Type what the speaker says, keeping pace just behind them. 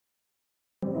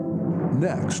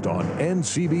Next on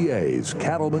NCBA's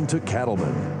Cattleman to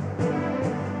Cattleman.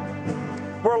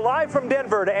 We're live from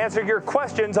Denver to answer your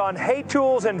questions on hay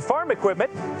tools and farm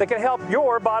equipment that can help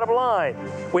your bottom line.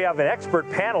 We have an expert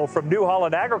panel from New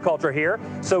Holland Agriculture here,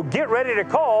 so get ready to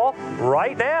call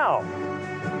right now.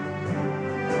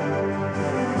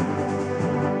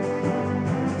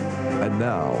 And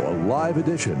now, a live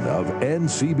edition of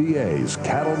NCBA's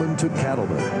Cattleman to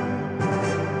Cattleman.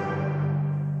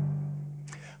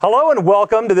 Hello and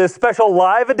welcome to this special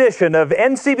live edition of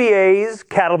NCBA's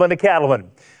Cattleman to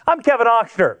Cattleman. I'm Kevin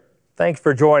Ochsner. Thanks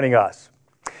for joining us.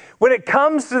 When it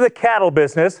comes to the cattle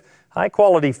business,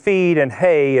 high-quality feed and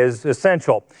hay is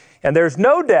essential. And there's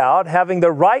no doubt having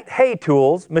the right hay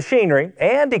tools, machinery,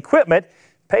 and equipment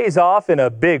pays off in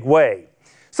a big way.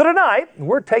 So tonight,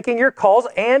 we're taking your calls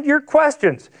and your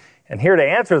questions. And here to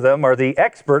answer them are the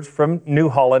experts from New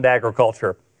Holland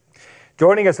Agriculture.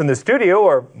 Joining us in the studio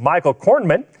are Michael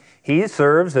Kornman. He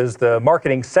serves as the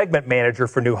marketing segment manager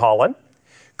for New Holland.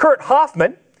 Kurt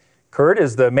Hoffman. Kurt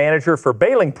is the manager for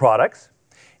baling products.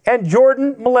 And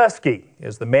Jordan Molesky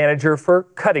is the manager for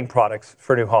cutting products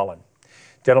for New Holland.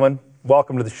 Gentlemen,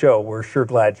 welcome to the show. We're sure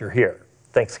glad you're here.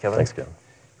 Thanks, Kevin. Thanks, Kevin.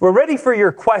 We're ready for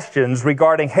your questions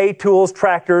regarding hay tools,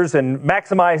 tractors, and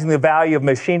maximizing the value of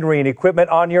machinery and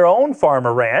equipment on your own farm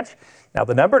or ranch. Now,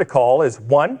 the number to call is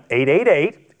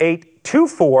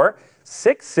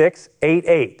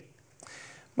 1-888-824-6688.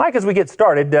 Mike, as we get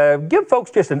started, give folks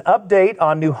just an update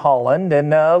on New Holland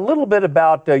and a little bit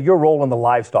about your role in the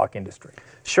livestock industry.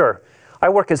 Sure. I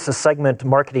work as the segment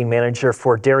marketing manager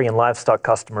for dairy and livestock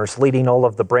customers, leading all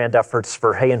of the brand efforts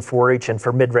for hay and forage and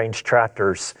for mid-range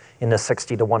tractors in the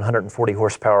 60 to 140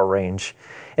 horsepower range.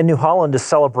 And New Holland is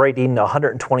celebrating the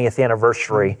 120th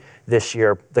anniversary this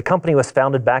year. The company was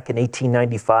founded back in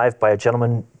 1895 by a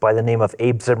gentleman by the name of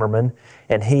Abe Zimmerman,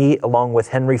 and he, along with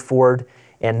Henry Ford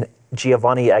and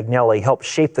Giovanni Agnelli, helped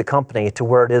shape the company to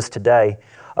where it is today,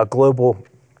 a global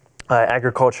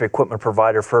agriculture equipment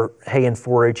provider for hay and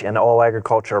forage and all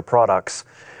agricultural products.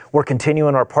 We're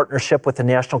continuing our partnership with the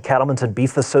National Cattlemen's and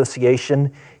Beef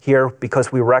Association here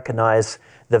because we recognize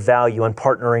the value in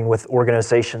partnering with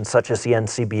organizations such as the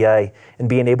NCBA and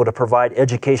being able to provide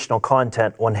educational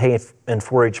content on hay and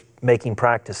forage making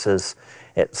practices,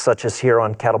 such as here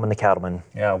on Cattleman to Cattleman.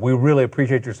 Yeah, we really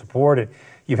appreciate your support. And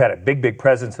you've had a big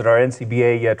presence at our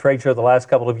NCBA trade show the last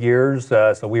couple of years,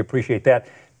 so we appreciate that.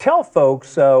 Tell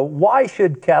folks, why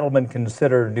should cattlemen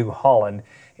consider New Holland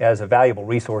as a valuable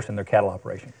resource in their cattle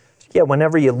operation? Yeah,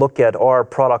 whenever you look at our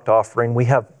product offering, we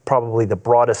have probably the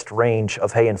broadest range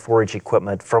of hay and forage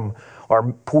equipment, from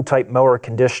our pull-type mower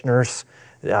conditioners,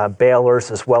 balers,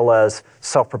 as well as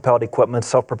self-propelled equipment,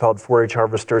 self-propelled forage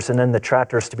harvesters, and then the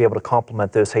tractors to be able to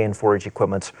complement those hay and forage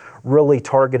equipments, really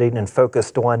targeted and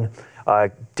focused on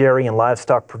dairy and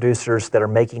livestock producers that are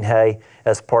making hay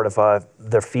as part of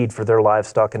their feed for their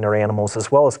livestock and their animals,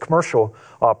 as well as commercial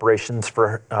operations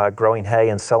for growing hay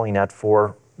and selling that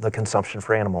for the consumption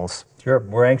for animals. Sure.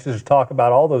 We're anxious to talk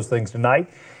about all those things tonight,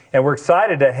 and we're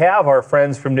excited to have our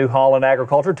friends from New Holland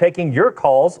Agriculture taking your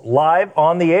calls live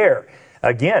on the air.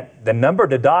 Again, the number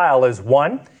to dial is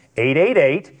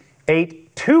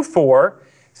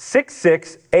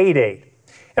 1-888-824-6688.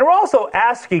 And we're also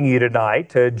asking you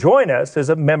tonight to join us as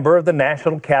a member of the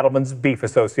National Cattlemen's Beef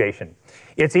Association.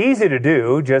 It's easy to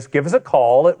do. Just give us a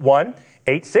call at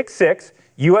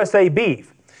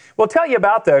 1-866-USA-BEEF. We'll tell you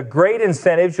about the great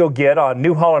incentives you'll get on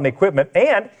New Holland equipment,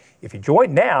 and if you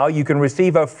join now, you can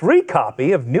receive a free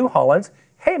copy of New Holland's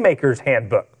Haymaker's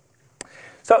Handbook.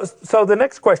 So the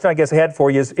next question I guess I had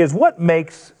for you is what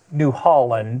makes New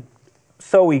Holland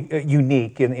so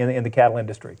unique in the cattle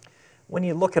industry? When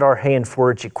you look at our hay and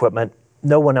forage equipment,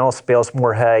 no one else bales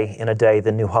more hay in a day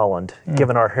than New Holland,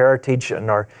 given our heritage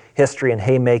and our history in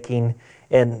haymaking.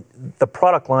 And the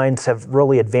product lines have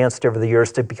really advanced over the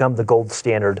years to become the gold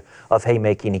standard of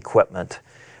haymaking equipment.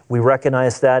 We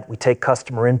recognize that. We take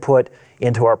customer input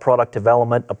into our product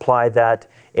development, apply that,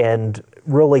 and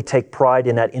really take pride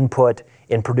in that input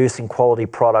in producing quality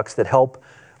products that help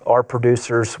our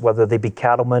producers, whether they be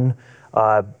cattlemen,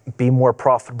 be more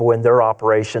profitable in their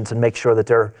operations and make sure that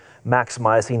they're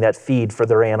maximizing that feed for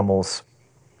their animals.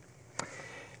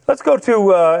 Let's go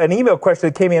to an email question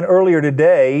that came in earlier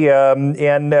today,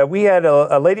 and we had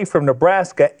a lady from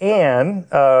Nebraska, Ann,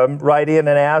 write in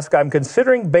and ask, I'm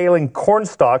considering baling corn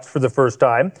stalks for the first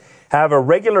time, have a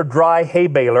regular dry hay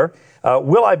baler.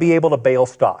 Will I be able to bale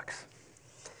stalks?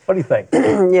 What do you think?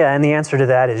 Yeah, and the answer to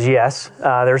that is yes.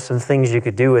 There's some things you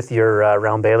could do with your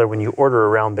round baler when you order a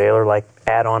round baler, like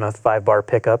add on a 5-bar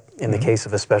pickup in the case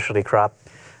of a specialty crop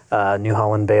New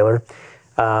Holland baler.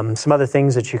 Some other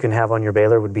things that you can have on your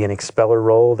baler would be an expeller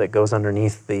roll that goes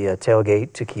underneath the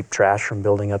tailgate to keep trash from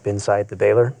building up inside the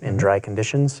baler in dry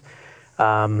conditions.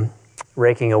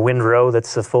 Raking a windrow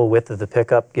that's the full width of the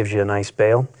pickup gives you a nice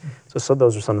bale. So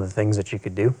those are some of the things that you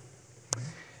could do.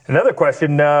 Another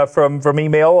question from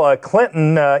email.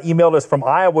 Clinton emailed us from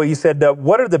Iowa. He said,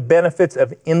 what are the benefits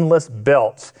of endless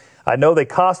belts? I know they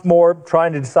cost more,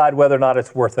 trying to decide whether or not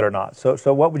it's worth it or not.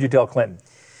 So what would you tell Clinton?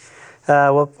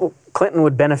 Well, Clinton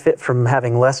would benefit from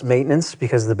having less maintenance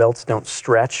because the belts don't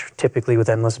stretch. Typically with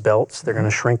endless belts, they're going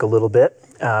to shrink a little bit,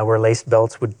 where laced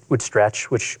belts would stretch,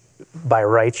 which by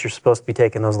rights, you're supposed to be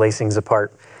taking those lacings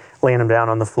apart, laying them down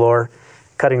on the floor,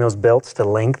 cutting those belts to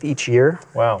length each year.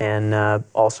 Wow. And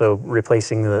also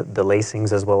replacing the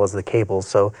lacings as well as the cables.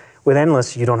 So with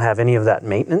endless, you don't have any of that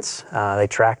maintenance. They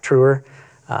track truer.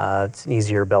 It's an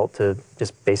easier belt to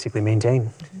just basically maintain.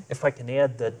 If I can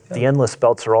add that the endless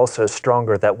belts are also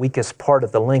stronger. That weakest part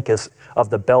of the link of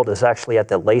the belt is actually at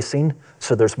the lacing,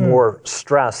 so there's more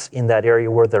stress in that area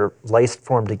where they're laced,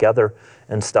 formed together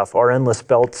and stuff. Our endless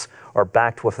belts are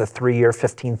backed with a 3-year,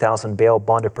 15,000 bale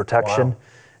bonded protection.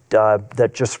 Wow.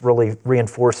 That just really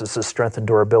reinforces the strength and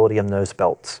durability in those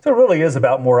belts. So it really is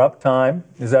about more uptime.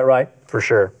 Is that right? For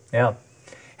sure. Yeah.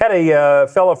 Had a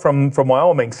fellow from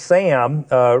Wyoming, Sam,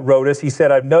 wrote us. He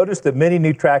said, I've noticed that many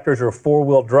new tractors are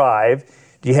 4-wheel drive.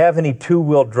 Do you have any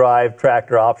 2-wheel drive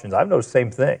tractor options? I've noticed the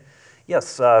same thing.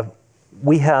 Yes,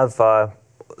 we have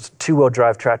 2-wheel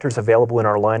drive tractors available in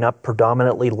our lineup,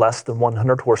 predominantly less than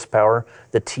 100 horsepower.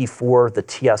 The T4, the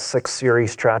TS6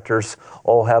 series tractors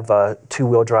all have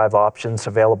 2-wheel drive options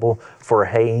available for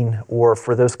haying or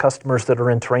for those customers that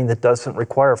are in terrain that doesn't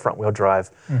require front-wheel drive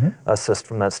assist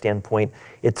from that standpoint.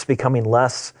 It's becoming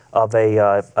less of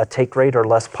a take rate or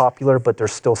less popular, but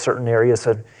there's still certain areas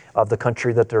of the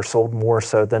country that they're sold more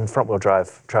so than front-wheel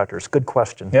drive tractors. Good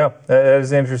question. Yeah, that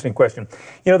is an interesting question.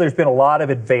 You know, there's been a lot of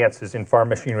advances in farm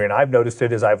machinery, and I've noticed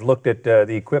it as I've looked at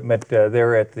the equipment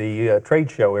there at the trade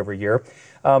show every year.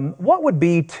 What would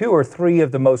be 2 or 3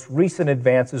 of the most recent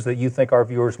advances that you think our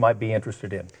viewers might be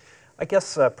interested in? I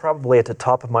guess probably at the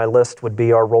top of my list would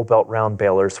be our roll belt round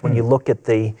balers. When you look at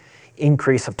the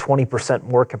increase of 20%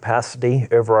 more capacity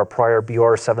over our prior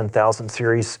BR 7000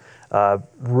 series,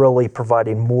 really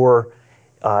providing more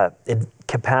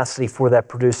capacity for that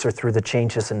producer through the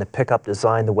changes in the pickup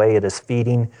design, the way it is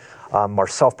feeding. Our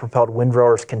self-propelled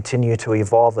windrowers continue to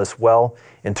evolve as well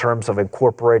in terms of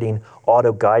incorporating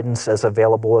auto guidance as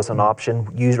available as an option,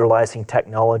 utilizing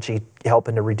technology,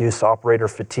 helping to reduce operator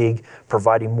fatigue,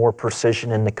 providing more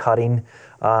precision in the cutting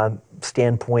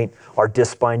standpoint. Our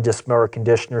disc bind disc mower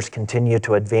conditioners continue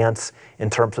to advance in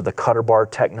terms of the cutter bar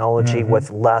technology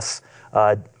with less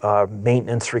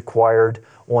maintenance required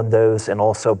on those, and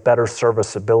also better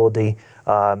serviceability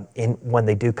when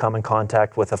they do come in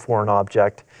contact with a foreign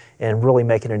object, and really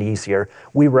making it easier.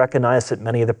 We recognize that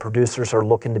many of the producers are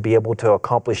looking to be able to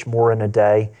accomplish more in a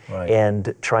day,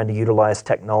 and trying to utilize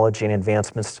technology and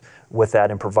advancements with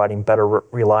that and providing better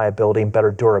reliability and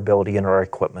better durability in our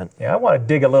equipment. Yeah, I want to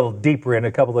dig a little deeper into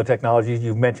a couple of the technologies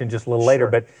you mentioned just a little later,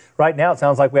 but right now it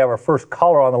sounds like we have our first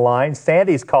caller on the line.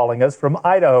 Sandy's calling us from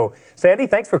Idaho. Sandy,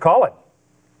 thanks for calling.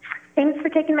 Thanks for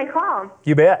taking my call.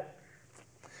 You bet.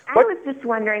 I was just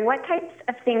wondering, what types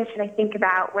of things should I think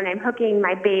about when I'm hooking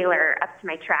my baler up to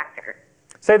my tractor?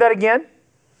 Say that again?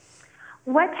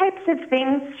 What types of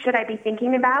things should I be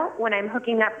thinking about when I'm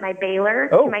hooking up my baler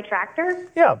to my tractor?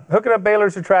 Yeah, hooking up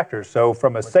balers to tractors. So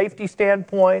from a safety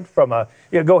standpoint,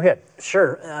 go ahead.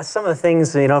 Sure. Some of the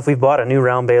things, if we've bought a new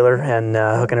round baler and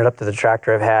hooking it up to the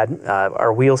tractor I've had,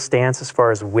 our wheel stance as far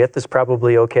as width is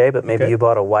probably okay, but maybe you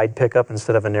bought a wide pickup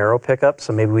instead of a narrow pickup,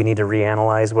 so maybe we need to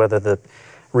reanalyze whether the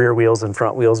rear wheels and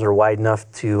front wheels are wide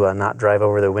enough to not drive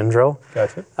over the windrow.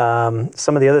 Gotcha.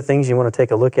 Some of the other things you want to take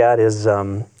a look at is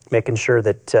making sure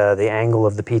that the angle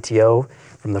of the PTO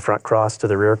from the front cross to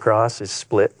the rear cross is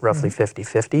split roughly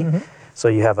 50-50. So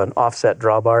you have an offset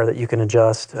drawbar that you can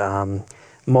adjust.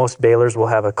 Most balers will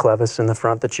have a clevis in the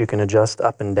front that you can adjust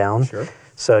up and down. Sure.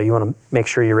 So you want to make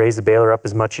sure you raise the baler up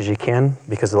as much as you can,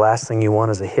 because the last thing you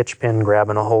want is a hitch pin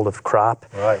grabbing a hold of crop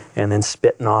and then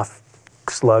spitting off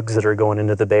slugs that are going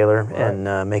into the baler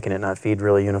and making it not feed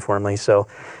really uniformly. So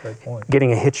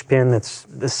getting a hitch pin that's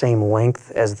the same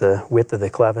length as the width of the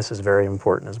clevis is very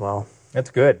important as well.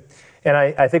 That's good. And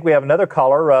I think we have another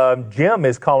caller. Jim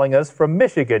is calling us from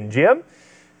Michigan. Jim,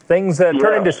 things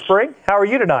turn into spring. How are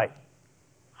you tonight?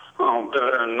 Oh,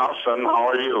 better than nothing. How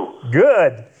are you?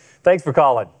 Good. Thanks for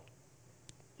calling.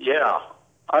 Yeah.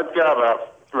 I've got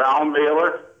a round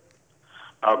baler,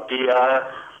 a BR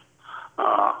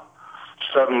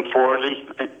 740.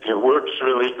 It works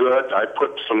really good. I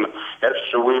put some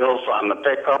extra wheels on the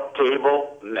pickup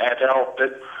table, and that helped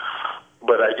it.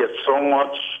 But I get so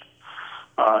much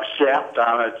shaft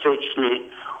on it, it takes me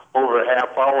over a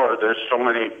half hour. There's so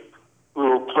many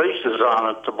little places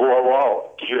on it to blow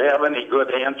out. Do you have any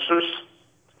good answers?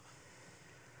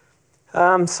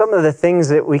 Some of the things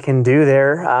that we can do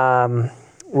there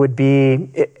would be,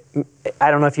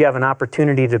 I don't know if you have an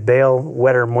opportunity to bale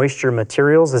wet or moisture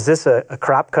materials. Is this a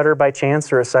crop cutter by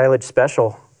chance or a silage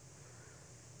special?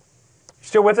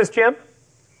 Still with us, Jim?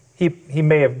 He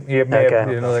may have,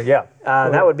 Okay. yeah.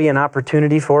 That would be an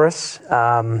opportunity for us.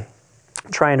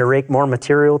 Trying to rake more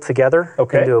material together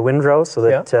into a windrow so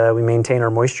that we maintain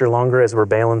our moisture longer as we're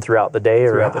baling throughout the day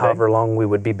or however long we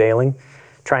would be baling.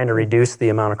 Trying to reduce the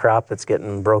amount of crop that's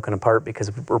getting broken apart because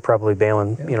we're probably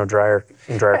baling, drier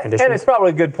conditions. And it's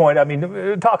probably a good point. I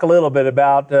mean, talk a little bit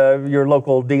about your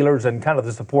local dealers and kind of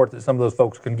the support that some of those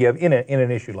folks can give in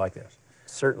an issue like this.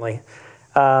 Certainly.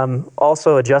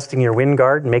 Also adjusting your wind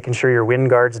guard and making sure your wind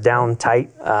guard's down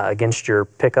tight against your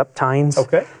pickup tines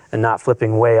and not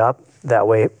flipping way up. That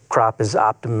way crop is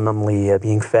optimally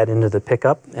being fed into the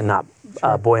pickup and not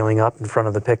boiling up in front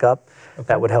of the pickup.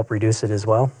 That would help reduce it as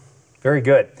well. Very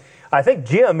good. I think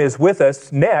Jim is with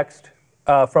us next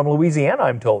from Louisiana,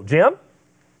 I'm told. Jim?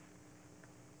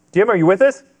 Jim, are you with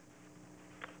us?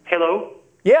 Hello?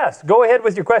 Yes, go ahead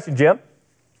with your question, Jim.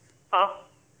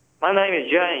 My name is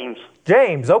James.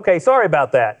 James, okay, sorry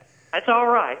about that. That's all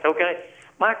right, okay.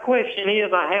 My question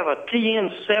is, I have a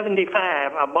TN75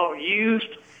 I bought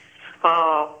used.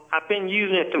 I've been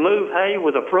using it to move hay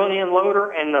with a front end loader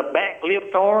and the back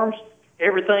lift arms.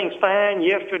 Everything's fine.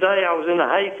 Yesterday I was in the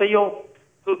hay field,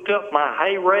 hooked up my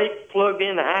hay rake, plugged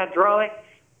in the hydraulic,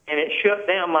 and it shut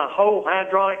down my whole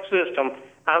hydraulic system.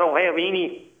 I don't have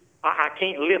I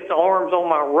can't lift the arms on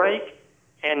my rake,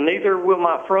 and neither will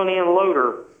my front end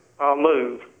loader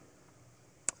move.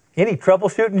 Any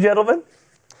troubleshooting, gentlemen?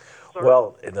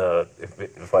 Well,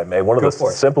 if I may, one of the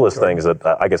simplest things that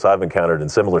I guess I've encountered in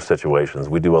similar situations,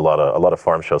 we do a lot of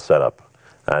farm show setup.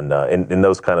 And in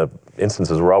those kind of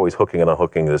instances, we're always hooking and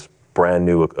unhooking this brand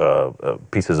new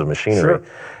pieces of machinery. Sure.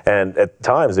 And at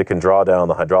times it can draw down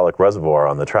the hydraulic reservoir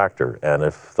on the tractor. And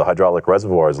if the hydraulic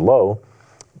reservoir is low,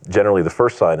 generally the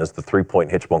first sign is the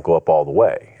 3-point hitch won't go up all the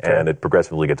way. Okay. And it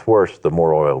progressively gets worse the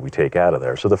more oil we take out of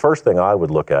there. So the first thing I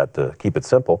would look at to keep it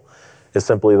simple is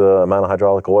simply the amount of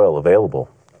hydraulic oil available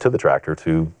to the tractor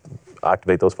to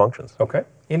activate those functions. Okay.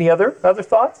 Any other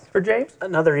thoughts for James?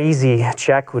 Another easy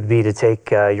check would be to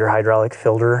take your hydraulic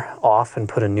filter off and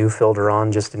put a new filter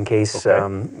on just in case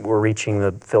we're reaching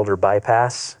the filter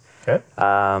bypass. Okay.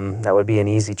 That would be an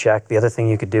easy check. The other thing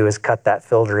you could do is cut that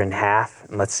filter in half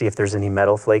and let's see if there's any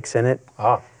metal flakes in it.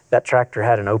 That tractor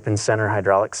had an open center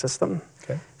hydraulic system.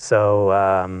 Okay.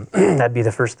 So that'd be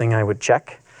the first thing I would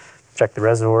check. Check the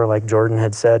reservoir like Jordan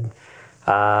had said.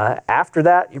 After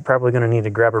that, you're probably going to need to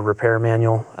grab a repair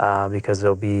manual because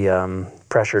there'll be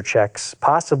pressure checks.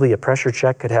 Possibly a pressure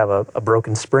check could have a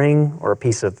broken spring or a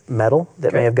piece of metal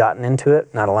that may have gotten into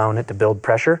it, not allowing it to build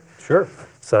pressure. Sure.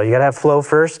 So you got to have flow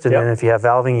first, and then if you have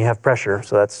valving, you have pressure.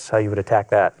 So that's how you would attack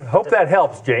that. Hope that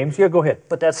helps, James. Yeah, go ahead.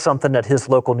 But that's something that his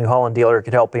local New Holland dealer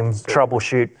could help him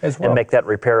troubleshoot and make that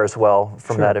repair as well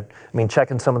from that. I mean,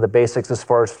 checking some of the basics as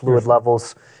far as fluid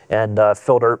levels and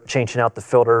changing out the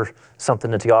filter, something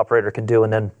that the operator can do,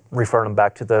 and then referring them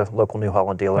back to the local New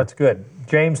Holland dealer. That's good.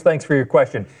 James, thanks for your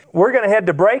question. We're going to head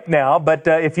to break now, but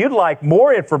if you'd like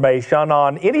more information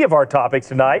on any of our topics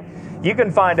tonight, you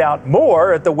can find out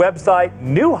more at the website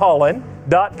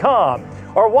newholland.com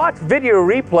or watch video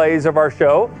replays of our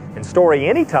show and story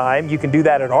anytime. You can do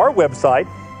that at our website,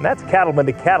 and that's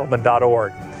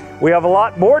cattleman2cattleman.org. We have a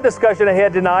lot more discussion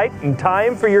ahead tonight and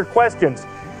time for your questions.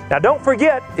 Now, don't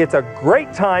forget, it's a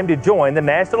great time to join the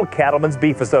National Cattlemen's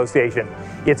Beef Association.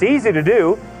 It's easy to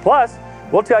do, plus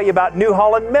we'll tell you about New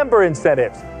Holland member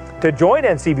incentives. To join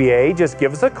NCBA, just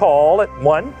give us a call at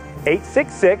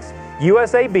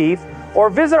 1-866-USA-BEEF or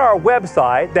visit our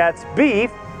website, that's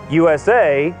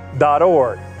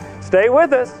beefusa.org. Stay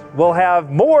with us. We'll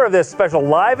have more of this special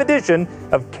live edition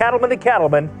of Cattleman to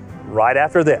Cattleman right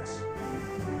after this.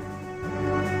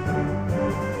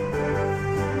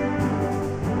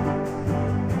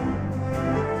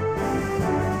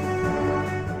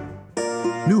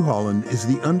 New Holland is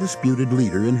the undisputed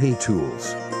leader in hay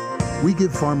tools. We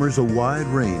give farmers a wide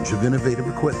range of innovative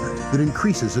equipment that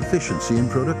increases efficiency and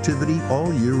productivity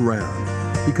all year round.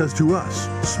 Because to us,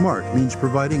 smart means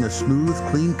providing a smooth,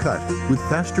 clean cut with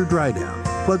faster dry down,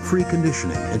 plug-free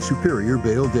conditioning, and superior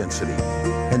bale density.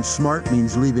 And smart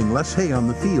means leaving less hay on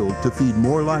the field to feed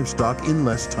more livestock in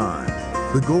less time.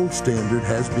 The gold standard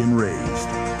has been raised.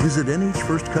 Visit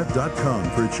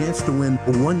nhfirstcut.com for a chance to win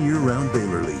a 1-year round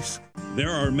baler lease.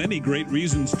 There are many great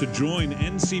reasons to join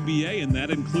NCBA, and that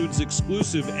includes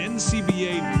exclusive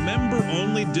NCBA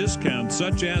member-only discounts,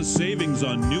 such as savings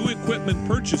on new equipment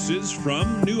purchases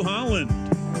from New Holland.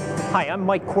 Hi, I'm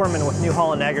Mike Corman with New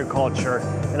Holland Agriculture,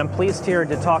 and I'm pleased here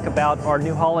to talk about our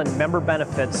New Holland member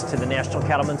benefits to the National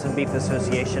Cattlemen's and Beef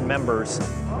Association members.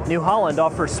 New Holland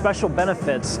offers special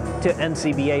benefits to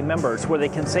NCBA members where they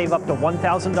can save up to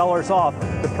 $1,000 off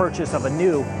the purchase of a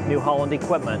New Holland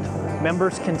equipment.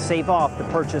 Members can save off the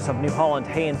purchase of New Holland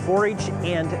hay and forage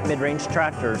and mid-range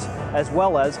tractors, as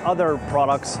well as other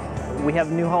products. We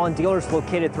have New Holland dealers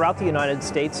located throughout the United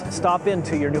States. Stop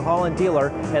into your New Holland dealer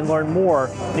and learn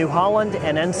more. New Holland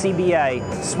and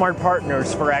NCBA, smart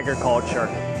partners for agriculture.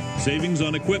 Savings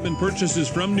on equipment purchases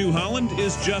from New Holland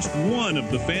is just one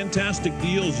of the fantastic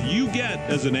deals you get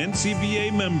as an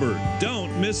NCBA member.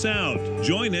 Don't miss out.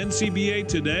 Join NCBA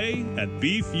today at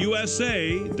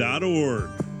beefusa.org.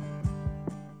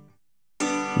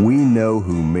 We know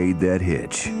who made that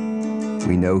hitch.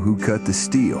 We know who cut the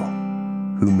steel,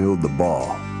 who milled the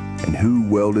ball, and who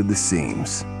welded the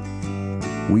seams.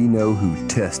 We know who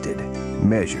tested,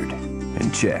 measured,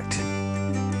 and checked.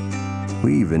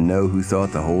 We even know who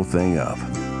thought the whole thing up.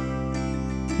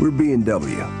 We're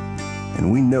B&W,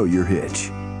 and we know your hitch.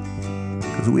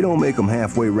 Because we don't make them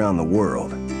halfway around the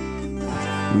world.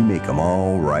 We make them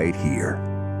all right here.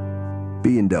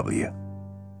 B&W.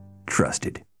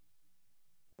 Trusted.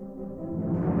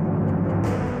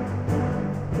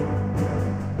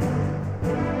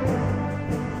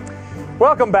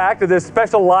 Welcome back to this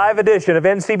special live edition of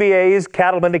NCBA's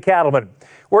Cattleman to Cattleman.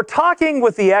 We're talking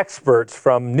with the experts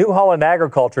from New Holland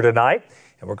Agriculture tonight,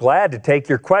 and we're glad to take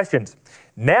your questions.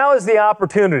 Now is the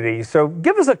opportunity, so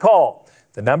give us a call.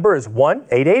 The number is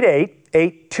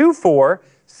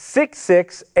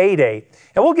 1-888-824-6688,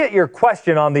 and we'll get your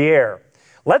question on the air.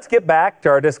 Let's get back to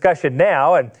our discussion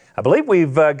now, and I believe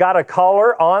we've got a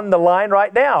caller on the line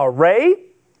right now. Ray,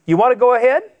 you want to go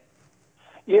ahead?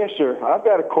 Yes, sir. I've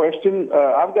got a question.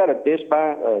 I've got a disc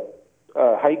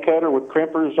hay cutter with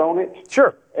crimpers on it.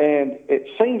 Sure. And it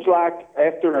seems like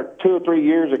after 2 or 3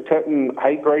 years of cutting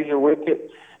hay grazer with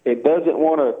it, it doesn't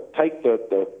want to take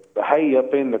the hay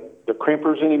up in the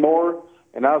crimpers anymore.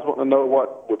 And I was wanting to know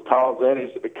what would cause that.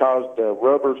 Is it because the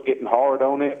rubber's getting hard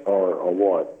on it or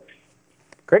what?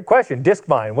 Great question. Disc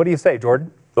vine. What do you say,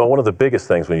 Jordan? Well, one of the biggest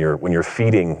things when you're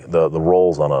feeding the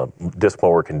rolls on a disc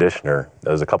mower conditioner,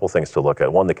 there's a couple things to look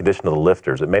at. One, the condition of the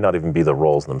lifters. It may not even be the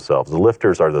rolls themselves. The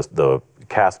lifters are the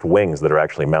cast wings that are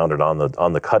actually mounted on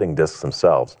the cutting discs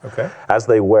themselves. Okay. As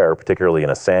they wear, particularly in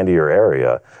a sandier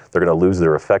area, they're going to lose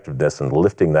their effectiveness in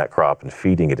lifting that crop and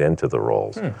feeding it into the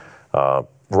rolls.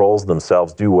 Rolls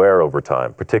themselves do wear over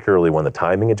time, particularly when the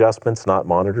timing adjustment's not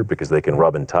monitored because they can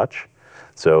rub and touch.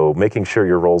 So making sure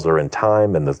your rolls are in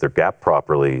time and that they're gapped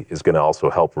properly is going to also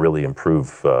help really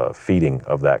improve feeding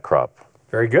of that crop.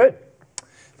 Very good.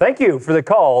 Thank you for the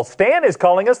call. Stan is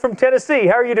calling us from Tennessee.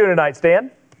 How are you doing tonight,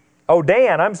 Stan? Oh,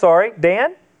 Dan, I'm sorry.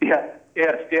 Dan? Yes,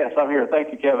 I'm here.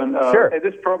 Thank you, Kevin. Sure.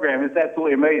 This program is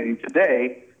absolutely amazing.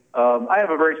 Today, I have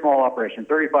a very small operation,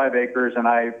 35 acres, and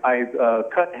I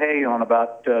cut hay on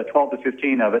about 12 to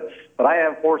 15 of it, but I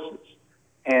have horses.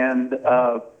 And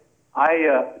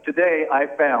today I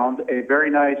found a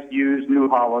very nice used New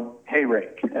Holland hay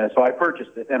rake. So I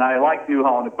purchased it, and I like New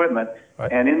Holland equipment. Right.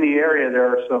 And in the area there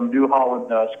are some New Holland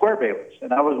square balers.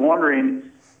 And I was wondering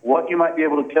what you might be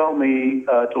able to tell me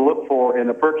to look for in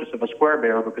the purchase of a square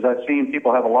baler, because I've seen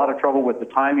people have a lot of trouble with the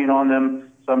timing on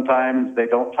them. Sometimes they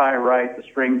don't tie right, the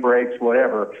string breaks,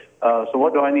 whatever. So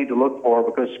what do I need to look for?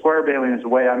 Because square baling is the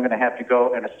way I'm going to have to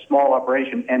go, and it's a small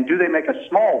operation. And do they make a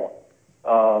small one?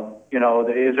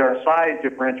 Is there a size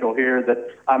differential here that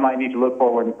I might need to look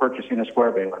for when purchasing a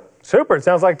square baler? Super. It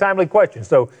sounds like a timely question.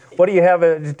 So what do you have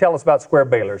to tell us about square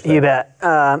balers? You bet.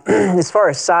 As far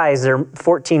as size, they're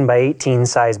 14 by 18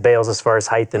 size bales as far as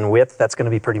height and width. That's going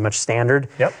to be pretty much standard.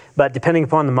 Yep. But depending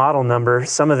upon the model number,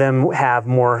 some of them have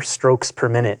more strokes per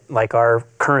minute. Like our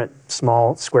current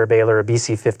small square baler, a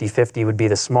BC 5050 would be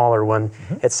the smaller one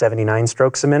at 79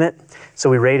 strokes a minute. So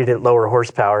we rated it lower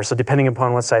horsepower. So depending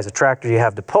upon what size of tractor you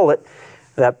have to pull it,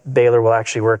 that baler will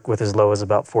actually work with as low as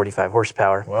about 45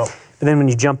 horsepower. Wow. But then when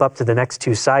you jump up to the next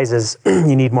two sizes,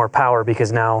 you need more power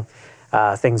because now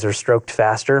things are stroked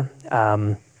faster,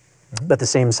 but the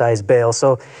same size bale.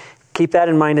 So keep that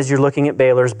in mind as you're looking at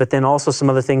balers, but then also some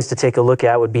other things to take a look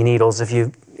at would be needles. If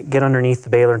you get underneath the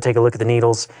baler and take a look at the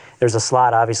needles, there's a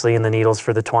slot obviously in the needles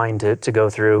for the twine to go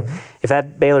through. If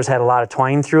that baler's had a lot of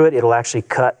twine through it, it'll actually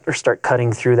cut or start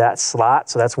cutting through that slot.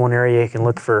 So that's one area you can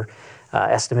look for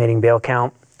estimating bale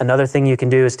count. Another thing you can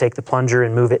do is take the plunger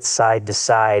and move it side to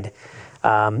side.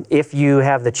 If you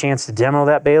have the chance to demo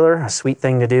that baler, a sweet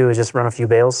thing to do is just run a few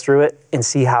bales through it and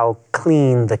see how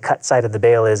clean the cut side of the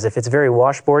bale is. If it's very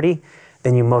washboardy,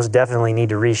 then you most definitely need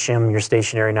to reshim your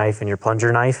stationary knife and your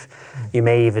plunger knife. You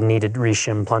may even need to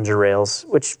reshim plunger rails,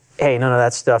 which, hey, none of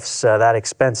that stuff's that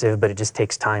expensive, but it just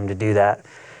takes time to do that.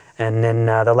 And then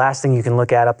the last thing you can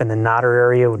look at up in the knotter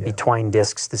area would be twine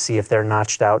discs to see if they're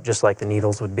notched out just like the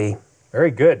needles would be.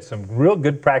 Very good. Some real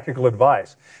good practical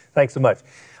advice. Thanks so much.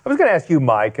 I was going to ask you,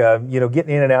 Mike, getting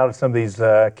in and out of some of these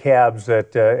cabs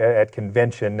at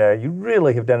convention, you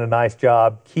really have done a nice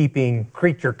job keeping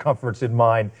creature comforts in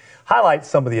mind. Highlight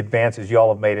some of the advances you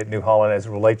all have made at New Holland as it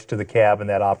relates to the cab and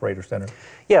that operator center.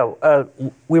 Yeah,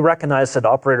 we recognize that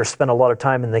operators spend a lot of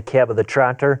time in the cab of the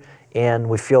tractor, and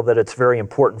we feel that it's very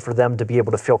important for them to be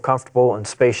able to feel comfortable and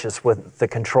spacious with the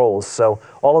controls. So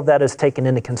all of that is taken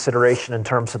into consideration in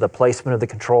terms of the placement of the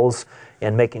controls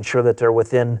and making sure that they're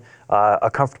within a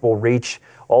comfortable reach.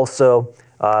 Also,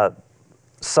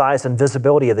 size and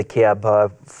visibility of the cab.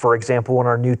 For example, in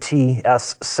our new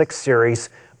TS6 series,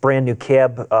 brand new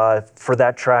cab for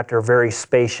that tractor, very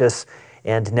spacious,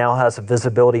 and now has a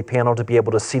visibility panel to be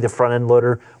able to see the front end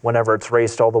loader whenever it's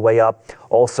raised all the way up.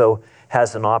 Also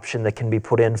has an option that can be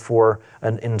put in for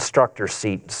an instructor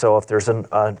seat. So if there's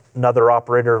another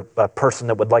operator, a person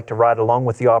that would like to ride along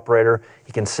with the operator,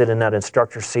 he can sit in that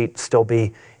instructor seat, still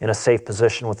be in a safe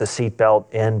position with the seat belt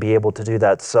and be able to do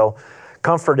that. So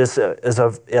comfort is at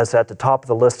the top of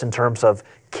the list in terms of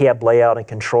cab layout and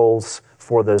controls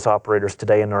for those operators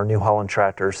today in our New Holland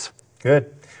tractors.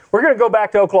 Good. We're going to go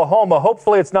back to Oklahoma.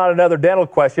 Hopefully it's not another dental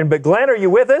question, but Glenn, are you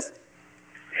with us?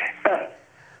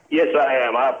 Yes, I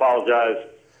am. I apologize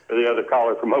for the other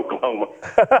caller from Oklahoma.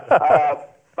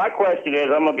 My question is,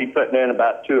 I'm going to be putting in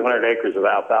about 200 acres of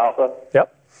alfalfa.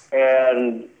 Yep.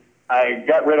 And I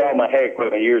got rid of all my hay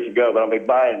equipment years ago, but I'll be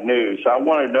buying new. So I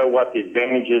want to know what the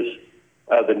advantages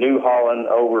of the New Holland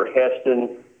over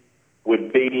Heston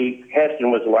would be.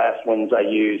 Heston was the last ones I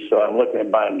used, so I'm looking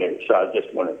at buying new. So I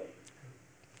just wanted.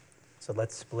 So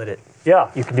let's split it.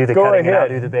 Yeah. You can do the Go cutting ahead. and I'll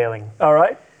do the baling. All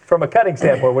right. From a cutting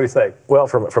standpoint, what do you say? Well,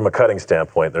 from a cutting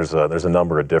standpoint, there's a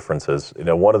number of differences.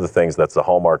 One of the things that's a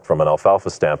hallmark from an alfalfa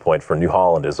standpoint for New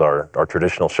Holland is our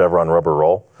traditional chevron rubber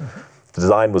roll. Mm-hmm. The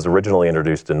design was originally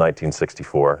introduced in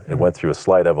 1964. Mm-hmm. It went through a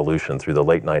slight evolution through the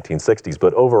late 1960s,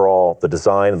 but overall, the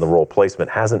design and the roll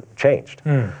placement hasn't changed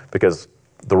because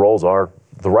the rolls are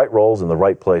the right rolls in the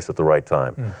right place at the right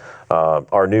time.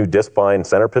 Our new disc bind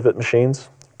center pivot machines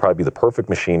probably be the perfect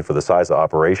machine for the size of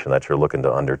operation that you're looking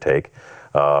to undertake.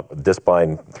 Disc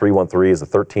bind 313 is a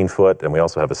 13-foot, and we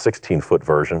also have a 16-foot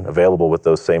version available with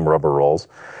those same rubber rolls.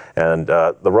 And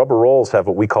the rubber rolls have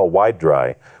what we call wide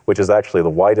dry, which is actually the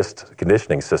widest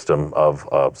conditioning system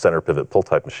of center pivot pull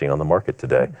type machine on the market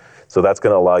today. So that's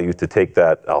going to allow you to take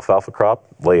that alfalfa crop,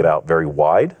 lay it out very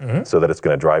wide, so that it's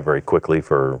going to dry very quickly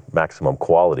for maximum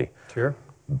quality. Sure.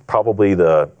 Probably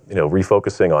the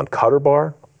refocusing on cutter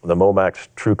bar, the Momax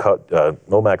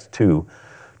Momax 2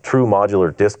 True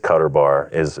Modular Disc Cutter Bar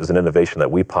is an innovation that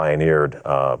we pioneered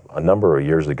a number of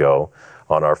years ago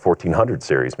on our 1400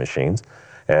 series machines.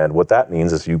 And what that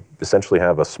means is you essentially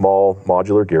have a small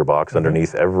modular gearbox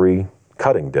underneath every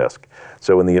cutting disc.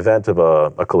 So in the event of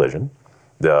a collision,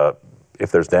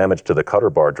 if there's damage to the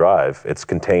cutter bar drive, it's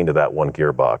contained to that one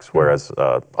gearbox, whereas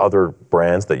other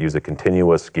brands that use a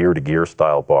continuous gear-to-gear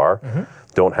style bar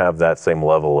don't have that same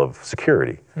level of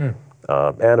security.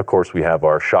 And of course, we have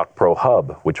our Shock Pro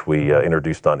Hub, which we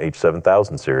introduced on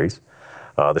H7000 series.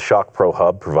 The Shock Pro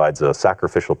Hub provides a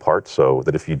sacrificial part so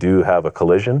that if you do have a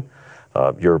collision,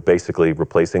 you're basically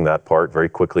replacing that part very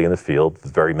quickly in the field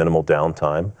with very minimal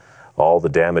downtime. All the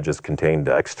damage is contained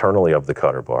externally of the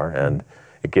cutter bar, and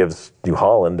it gives New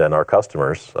Holland and our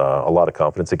customers a lot of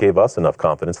confidence. It gave us enough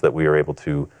confidence that we are able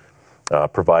to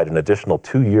provide an additional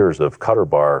 2 years of cutter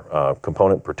bar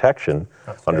component protection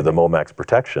under the Momax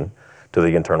protection to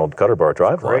the internal cutter bar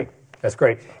drive line. That's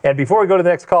great. And before we go to the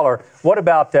next caller, what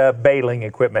about baling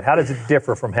equipment? How does it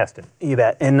differ from Heston? You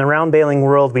bet. In the round baling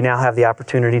world, we now have the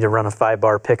opportunity to run a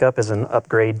 5-bar pickup as an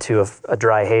upgrade to a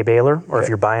dry hay baler, or if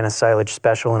you're buying a silage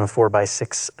special in a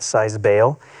 4x6 size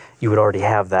bale, you would already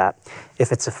have that.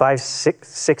 If it's a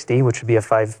 560, which would be a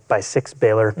 5x6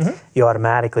 baler, you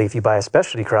automatically, if you buy a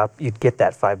specialty crop, you'd get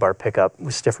that 5-bar pickup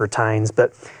with stiffer tines.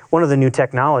 But one of the new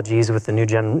technologies with the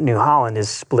New Holland is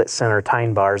split center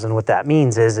tine bars, and what that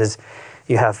means is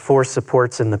you have 4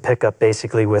 supports in the pickup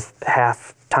basically with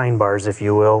half tine bars, if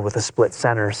you will, with a split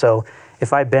center. So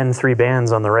If I bend 3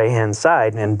 bands on the right-hand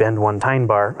side and bend 1 tine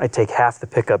bar, I take half the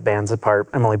pickup bands apart.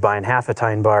 I'm only buying half a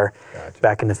tine bar,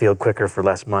 back in the field quicker for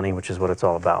less money, which is what it's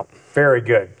all about. Very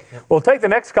good. We'll take the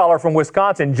next caller from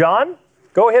Wisconsin. John,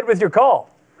 go ahead with your call.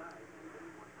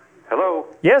 Hello.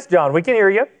 Yes, John, we can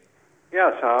hear you.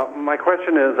 Yes, my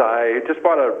question is, I just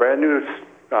bought a brand new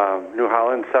New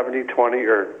Holland 7020,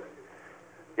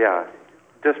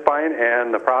 just buying,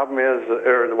 and the problem is,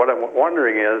 or what I'm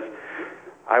wondering is,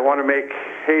 I want to make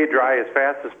hay dry as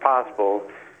fast as possible.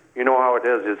 You know how it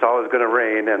is, it's always going to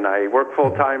rain, and I work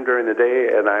full-time during the day,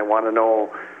 and I want to know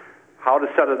how to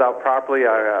set it up properly.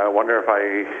 I wonder if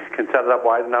I can set it up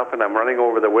wide enough, and I'm running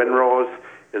over the windrows.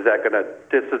 Is that going to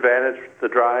disadvantage the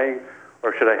drying,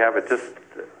 or should I have it just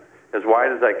as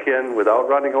wide as I can without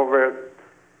running over it,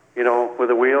 you know, with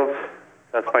the wheels?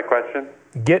 That's my question.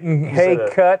 Getting hay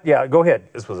cut. Yeah, go ahead.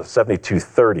 This was a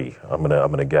 7230, I'm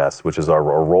gonna guess, which is our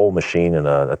roll machine and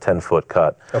a 10-foot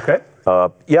cut. Okay.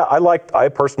 I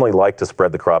personally like to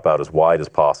spread the crop out as wide as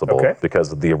possible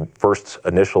because the first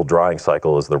initial drying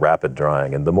cycle is the rapid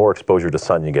drying, and the more exposure to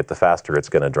sun you get, the faster it's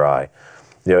going to dry.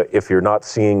 You know, if you're not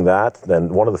seeing that, then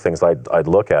one of the things I'd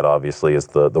look at, obviously, is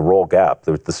the roll gap,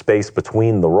 the space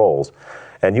between the rolls.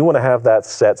 And you want to have that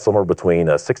set somewhere between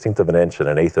a 1/16 of an inch and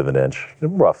an 1/8 of an inch,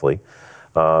 roughly.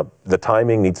 The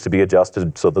timing needs to be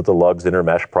adjusted so that the lugs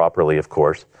intermesh properly, of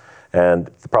course.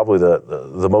 And probably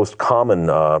the most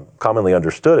commonly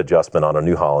understood adjustment on a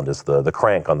New Holland is the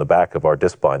crank on the back of our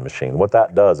disc bind machine. What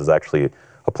that does is actually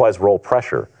applies roll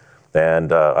pressure.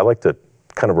 And I like to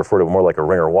kind of refer to it more like a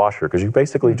wringer washer, because you're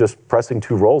basically just pressing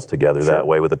 2 rolls together that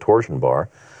way with a torsion bar.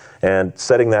 And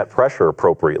setting that pressure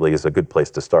appropriately is a good place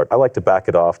to start. I like to back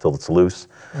it off till it's loose,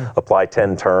 apply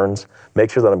 10 turns, make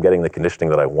sure that I'm getting the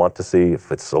conditioning that I want to see.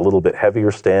 If it's a little bit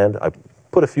heavier stand, I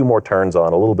put a few more turns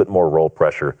on, a little bit more roll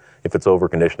pressure. If it's over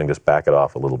conditioning, just back it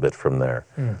off a little bit from there.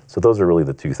 So those are really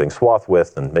the 2 things, swath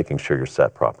width and making sure you're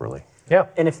set properly. Yeah.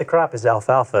 And if the crop is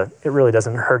alfalfa, it really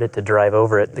doesn't hurt it to drive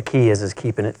over it. The key is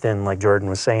keeping it thin, like Jordan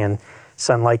was saying.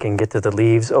 Sunlight can get to the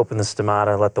leaves, open the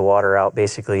stomata, let the water out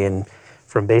basically, and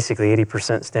from basically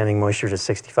 80% standing moisture to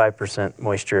 65%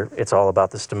 moisture, it's all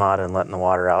about the stomata and letting the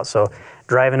water out. So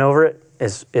driving over it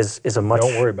is a much...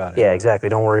 Don't worry about it. Yeah, exactly.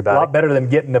 Don't worry about it. A lot better than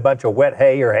getting a bunch of wet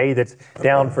hay or hay that's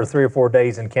down for 3 or 4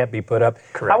 days and can't be put up.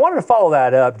 Correct. I wanted to follow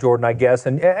that up, Jordan, I guess,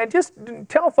 and just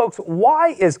tell folks, why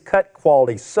is cut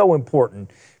quality so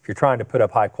important if you're trying to put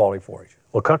up high-quality forage?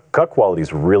 Well, cut quality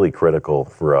is really critical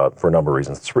for a number of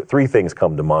reasons. 3 things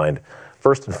come to mind.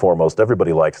 First and foremost,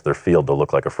 everybody likes their field to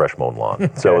look like a fresh mown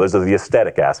lawn. So there's the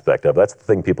aesthetic aspect of it. That's the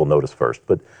thing people notice first.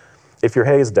 But if your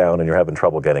hay is down and you're having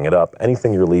trouble getting it up,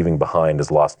 anything you're leaving behind is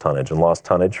lost tonnage. And lost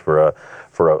tonnage for a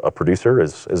producer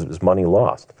is money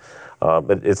lost.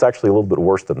 But it's actually a little bit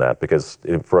worse than that, because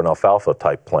for an alfalfa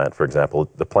type plant, for example,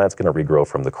 the plant's going to regrow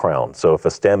from the crown. So if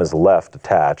a stem is left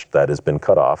attached that has been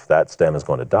cut off, that stem is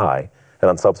going to die. And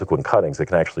on subsequent cuttings, it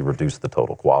can actually reduce the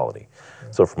total quality.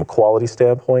 So from a quality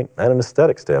standpoint and an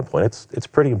aesthetic standpoint, it's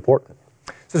pretty important.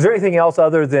 So is there anything else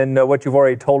other than what you've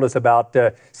already told us about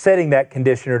setting that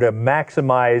conditioner to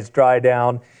maximize dry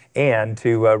down and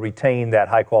to retain that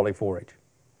high quality forage?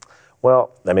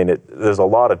 Well, I mean, there's a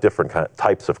lot of different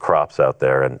types of crops out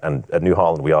there, and at New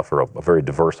Holland we offer a very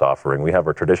diverse offering. We have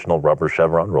our traditional rubber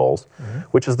chevron rolls,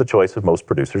 which is the choice of most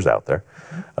producers out there.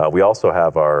 We also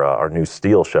have our new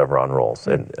steel chevron rolls,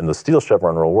 and the steel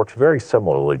chevron roll works very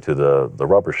similarly to the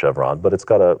rubber chevron, but it's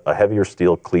got a heavier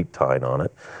steel cleat tine on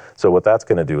it. So what that's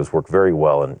going to do is work very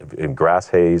well in grass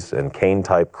hays and cane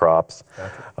type crops.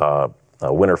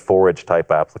 Winter forage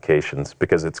type applications,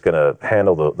 because it's going to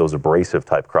handle those abrasive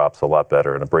type crops a lot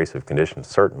better, and abrasive conditions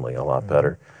certainly a lot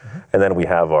better. And then we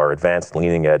have our advanced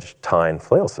leading edge tine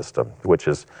flail system, which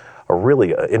is a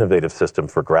really innovative system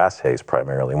for grass hays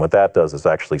primarily. And what that does is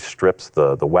actually strips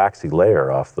the waxy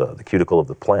layer off the cuticle of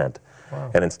the plant.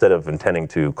 Wow. And instead of intending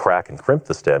to crack and crimp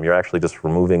the stem, you're actually just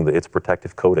removing its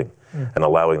protective coating and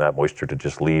allowing that moisture to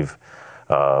just leave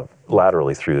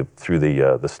laterally through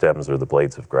the stems or the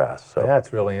blades of grass. So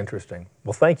that's really interesting.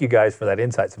 Well, thank you guys for that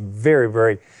insight. Some very,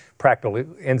 very practical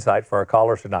insight for our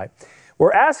callers tonight.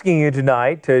 We're asking you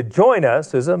tonight to join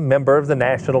us as a member of the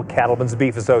National Cattlemen's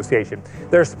Beef Association.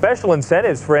 There are special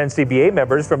incentives for NCBA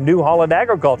members from New Holland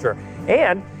Agriculture.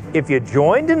 And if you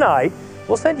join tonight,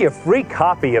 we'll send you a free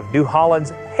copy of New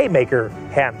Holland's Haymaker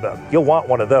Handbook. You'll want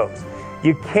one of those.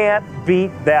 You can't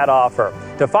beat that offer.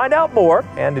 To find out more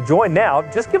and to join now,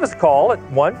 just give us a call at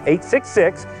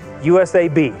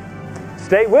 1-866-USA-BEEF.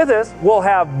 Stay with us. We'll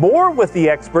have more with the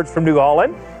experts from New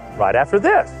Holland right after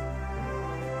this.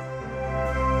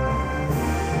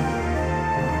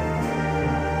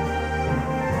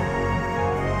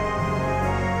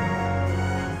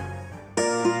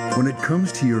 When it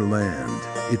comes to your land,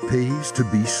 it pays to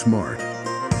be smart.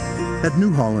 At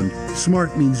New Holland,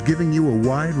 smart means giving you a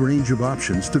wide range of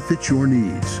options to fit your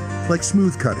needs, like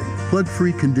smooth cutting,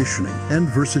 flood-free conditioning, and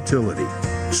versatility.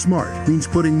 Smart means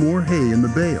putting more hay in the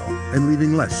bale and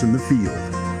leaving less in the field.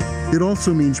 It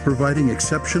also means providing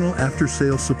exceptional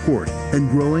after-sales support and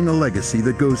growing a legacy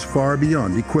that goes far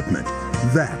beyond equipment.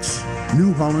 That's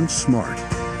New Holland Smart.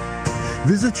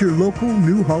 Visit your local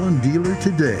New Holland dealer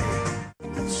today.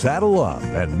 Saddle up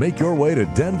and make your way to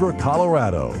Denver,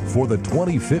 Colorado for the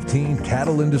 2015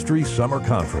 Cattle Industry Summer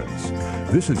Conference.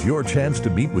 This is your chance to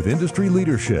meet with industry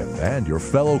leadership and your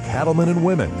fellow cattlemen and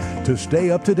women to stay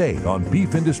up to date on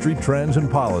beef industry trends and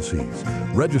policies.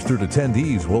 Registered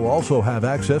attendees will also have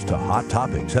access to hot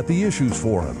topics at the issues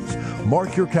forums.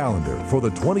 Mark your calendar for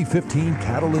the 2015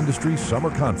 Cattle Industry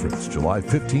Summer Conference, July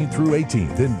 15th through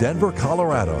 18th in Denver,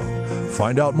 Colorado.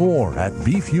 Find out more at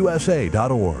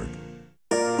beefusa.org.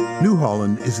 New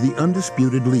Holland is the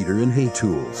undisputed leader in hay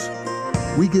tools.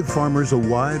 We give farmers a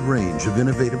wide range of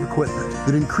innovative equipment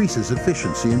that increases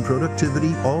efficiency and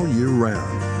productivity all year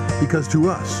round. Because to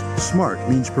us, smart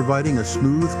means providing a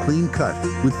smooth, clean cut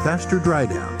with faster dry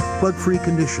down, plug-free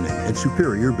conditioning, and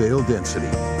superior bale density.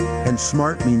 And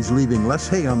smart means leaving less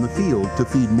hay on the field to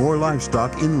feed more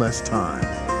livestock in less time.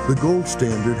 The gold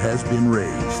standard has been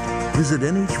raised. Visit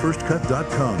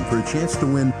nhfirstcut.com for a chance to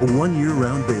win a 1-year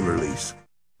round baler lease.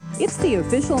 It's the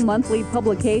official monthly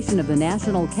publication of the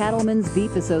National Cattlemen's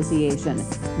Beef Association.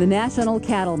 The National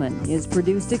Cattleman is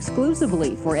produced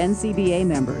exclusively for NCBA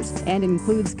members and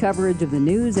includes coverage of the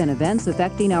news and events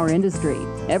affecting our industry.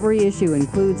 Every issue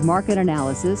includes market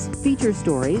analysis, feature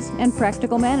stories, and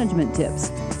practical management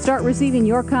tips. Start receiving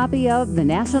your copy of The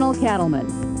National Cattleman.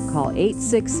 Call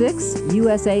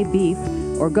 866-USA-BEEF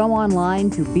or go online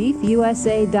to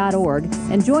beefusa.org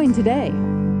and join today.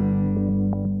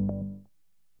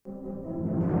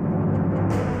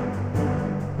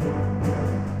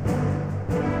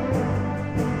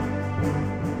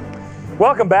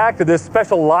 Welcome back to this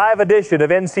special live edition of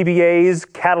NCBA's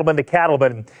Cattleman to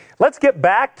Cattleman. Let's get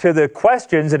back to the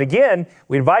questions. And again,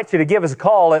 we invite you to give us a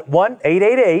call at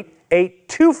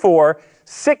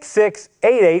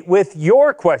 1-888-824-6688 with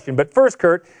your question. But first,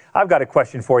 Kurt, I've got a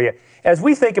question for you. As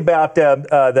we think about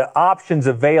the options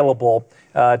available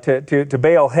to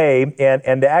bale hay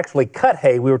and to actually cut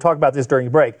hay, we were talking about this during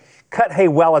the break, cut hay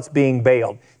while it's being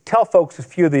baled. Tell folks a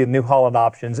few of the New Holland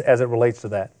options as it relates to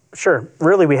that. Sure.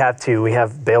 Really, we have two. We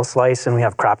have bale slice and we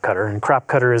have crop cutter. And crop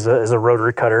cutter is a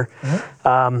rotary cutter.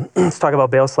 Mm-hmm. Let's talk about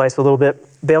bale slice a little bit.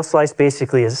 Bale slice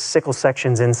basically is sickle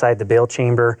sections inside the bale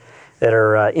chamber that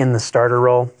are in the starter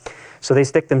roll. So they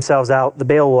stick themselves out. The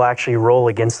bale will actually roll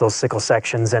against those sickle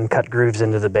sections and cut grooves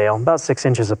into the bale, about 6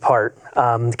 inches apart.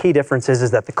 The key difference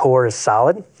is that the core is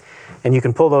solid, and you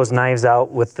can pull those knives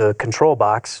out with the control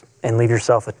box and leave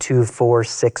yourself a 2, 4,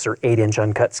 6, or 8-inch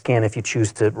uncut skin if you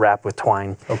choose to wrap with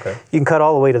twine. Okay. You can cut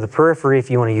all the way to the periphery if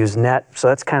you want to use net. So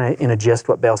that's kind of in a gist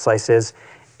what bale slice is.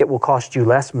 It will cost you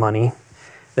less money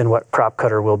than what crop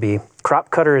cutter will be.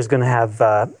 Crop cutter is going to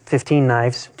have 15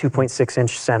 knives,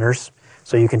 2.6-inch centers,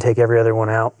 so you can take every other one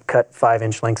out, cut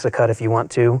 5-inch lengths of cut if you want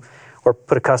to, or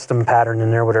put a custom pattern in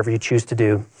there, whatever you choose to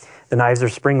do. The knives are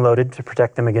spring-loaded to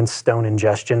protect them against stone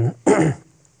ingestion.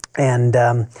 And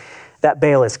that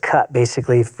bale is cut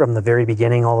basically from the very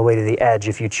beginning all the way to the edge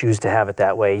if you choose to have it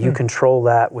that way. You control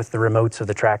that with the remotes of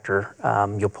the tractor.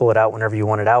 You'll pull it out whenever you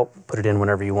want it out, put it in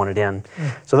whenever you want it in.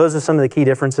 So those are some of the key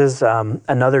differences.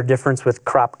 Another difference with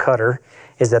crop cutter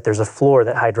is that there's a floor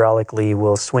that hydraulically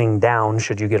will swing down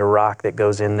should you get a rock that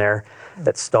goes in there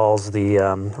that stalls the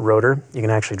rotor. You can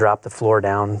actually drop the floor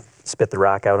down, spit the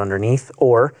rock out underneath,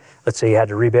 or let's say you had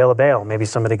to rebale a bale. Maybe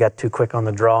somebody got too quick on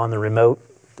the draw on the remote.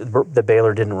 The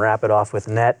baler didn't wrap it off with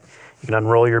net. You can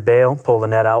unroll your bale, pull the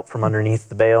net out from underneath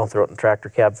the bale, throw it in the tractor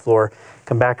cab floor,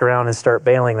 come back around and start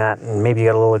baling that. And maybe you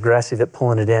got a little aggressive at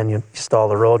pulling it in. You stall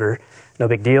the rotor. No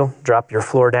big deal. Drop your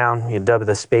floor down. You dub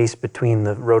the space between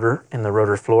the rotor and the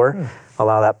rotor floor.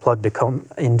 Allow that plug to come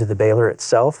into the baler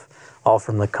itself, all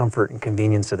from the comfort and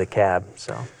convenience of the cab.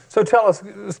 So tell us,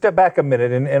 step back a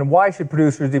minute, and why should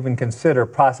producers even consider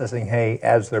processing hay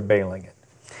as they're baling it?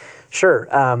 Sure.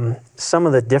 Some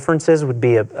of the differences would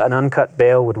be an uncut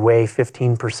bale would weigh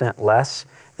 15% less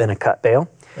than a cut bale.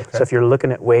 Okay. So if you're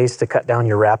looking at ways to cut down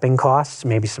your wrapping costs,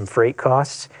 maybe some freight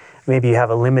costs, maybe you have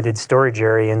a limited storage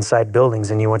area inside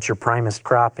buildings and you want your primest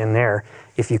crop in there.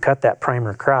 If you cut that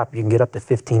primer crop, you can get up to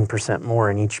 15%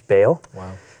 more in each bale.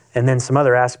 Wow. And then some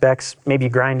other aspects, maybe you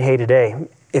grind hay today.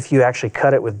 If you actually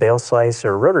cut it with bale slice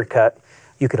or rotary cut,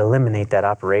 you could eliminate that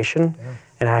operation. Yeah.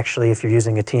 And actually, if you're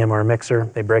using a TMR mixer,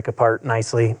 they break apart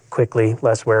nicely, quickly,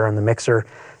 less wear on the mixer.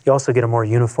 You also get a more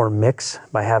uniform mix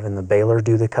by having the baler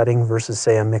do the cutting versus,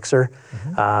 say, a mixer.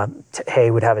 Hay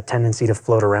would have a tendency to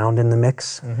float around in the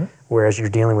mix, whereas you're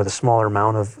dealing with a smaller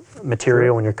amount of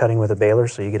material when you're cutting with a baler,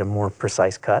 so you get a more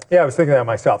precise cut. Yeah, I was thinking that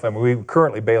myself. I mean, we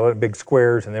currently bale it in big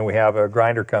squares, and then we have a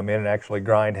grinder come in and actually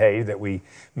grind hay that we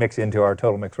mix into our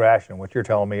total mix ration. What you're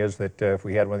telling me is that if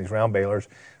we had one of these round balers,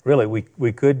 really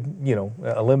we could,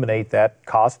 eliminate that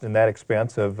cost and that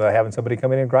expense of having somebody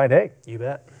come in and grind hay. You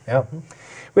bet. Yeah.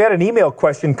 We had an email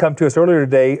question come to us earlier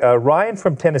today. Ryan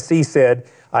from Tennessee said,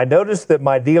 I noticed that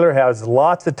my dealer has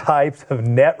lots of types of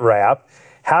net wrap.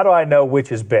 How do I know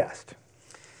which is best?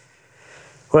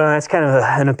 Well, that's kind of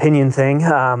an opinion thing.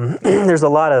 There's a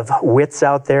lot of widths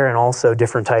out there and also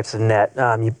different types of net.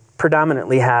 You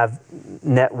predominantly have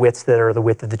net widths that are the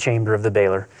width of the chamber of the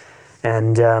baler.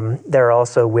 And there are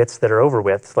also widths that are over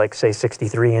width, like say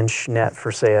 63-inch net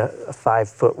for say a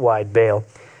 5-foot wide bale.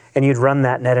 And you'd run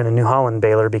that net in a New Holland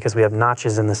baler because we have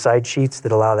notches in the side sheets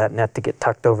that allow that net to get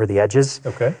tucked over the edges.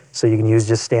 Okay. So you can use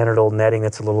just standard old netting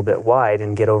that's a little bit wide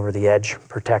and get over the edge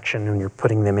protection when you're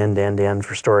putting them end to end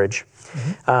for storage.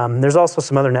 There's also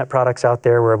some other net products out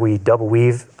there where we double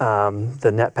weave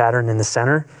the net pattern in the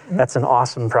center. That's an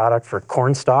awesome product for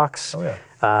corn stalks,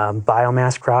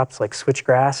 biomass crops like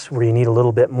switchgrass, where you need a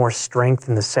little bit more strength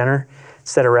in the center.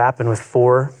 Instead of wrapping with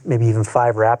 4, maybe even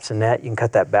 5 wraps of net, you can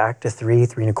cut that back to 3,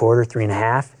 3 1/4, 3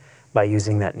 1/2 by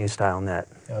using that new style net.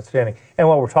 Outstanding. And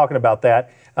while we're talking about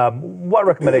that, what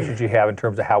recommendations do you have in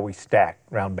terms of how we stack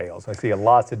round bales? I see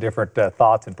lots of different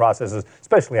thoughts and processes,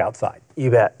 especially outside. You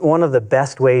bet. One of the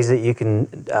best ways that you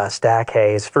can stack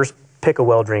hay is first pick a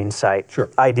well-drained site. Sure.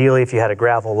 Ideally, if you had a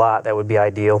gravel lot, that would be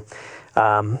ideal.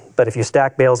 But if you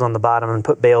stack bales on the bottom and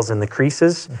put bales in the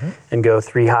creases and go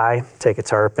 3 high, take a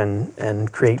tarp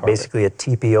and create basically a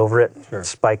teepee over it,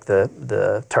 spike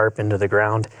the tarp into the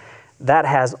ground, that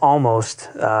has almost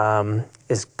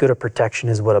as good a protection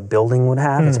as what a building would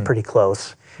have. It's pretty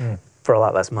close for a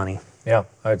lot less money. Yeah,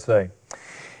 I'd say.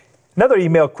 Another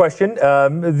email question.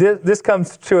 This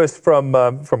comes to us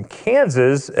from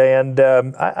Kansas, and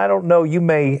I don't know, you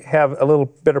may have a little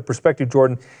better perspective,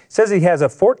 Jordan. It says he has a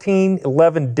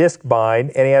 1411 disc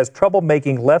bind, and he has trouble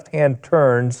making left-hand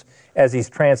turns as he's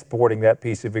transporting that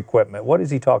piece of equipment. What is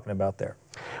he talking about there?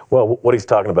 Well, what he's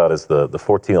talking about is the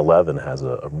 1411 has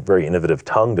a very innovative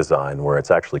tongue design where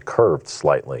it's actually curved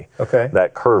slightly. Okay.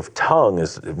 That curved tongue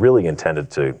is really intended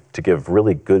to give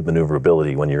really good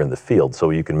maneuverability when you're in the field,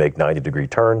 so you can make 90-degree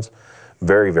turns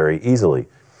very, very easily.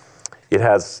 It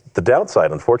has the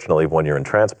downside, unfortunately, when you're in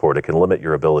transport, it can limit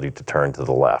your ability to turn to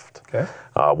the left. Okay.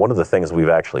 One of the things we've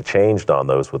actually changed on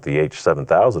those with the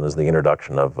H7000 is the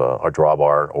introduction of our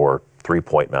drawbar or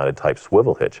 3-point mounted type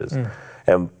swivel hitches.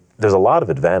 And there's a lot of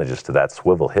advantages to that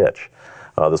swivel hitch.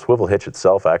 The swivel hitch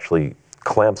itself actually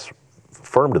clamps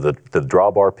firm to the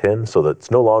drawbar pin so that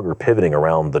it's no longer pivoting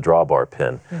around the drawbar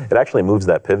pin. It actually moves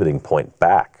that pivoting point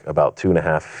back about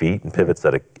 2.5 feet and pivots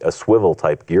at a swivel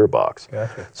type gearbox.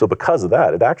 Gotcha. So because of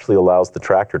that, it actually allows the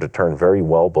tractor to turn very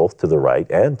well both to the right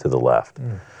and to the left.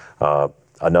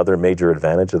 Another major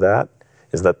advantage of that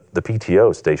is that the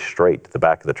PTO stays straight to the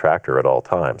back of the tractor at all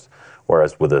times,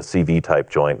 whereas with a CV type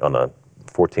joint on a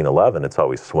 1411, it's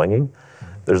always swinging.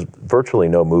 There's virtually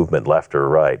no movement left or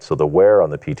right, so the wear on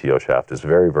the PTO shaft is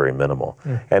very, very minimal.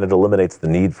 And it eliminates the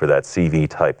need for that CV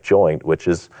type joint, which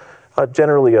is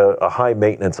generally a high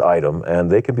maintenance item, and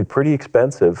they can be pretty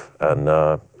expensive.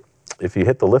 And if you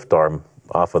hit the lift arm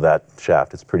off of that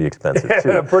shaft, it's pretty expensive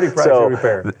too. Pretty pricey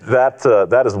repair.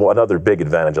 That is one other big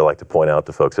advantage I like to point out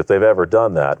to folks. If they've ever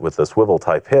done that with a swivel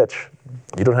type hitch,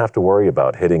 you don't have to worry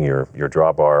about hitting your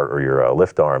drawbar or your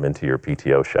lift arm into your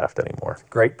PTO shaft anymore.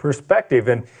 Great perspective.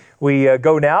 And we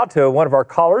go now to one of our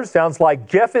callers. Sounds like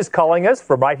Jeff is calling us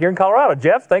from right here in Colorado.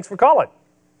 Jeff, thanks for calling.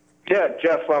 Yeah,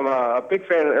 Jeff, I'm a big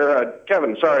fan,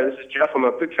 Kevin, sorry, this is Jeff. I'm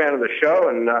a big fan of the show,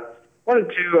 and wanted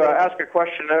to ask a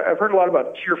question. I've heard a lot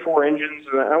about Tier 4 engines,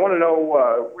 and I want to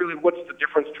know really what's the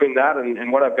difference between that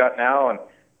and what I've got now. And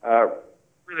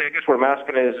really, I guess what I'm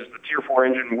asking is the Tier 4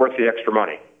 engine worth the extra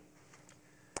money?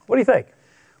 What do you think?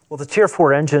 Well, the Tier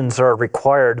 4 engines are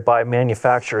required by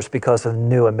manufacturers because of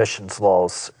new emissions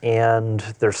laws, and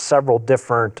there's several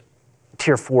different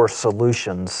Tier 4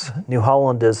 solutions. New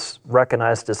Holland is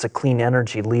recognized as a clean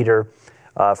energy leader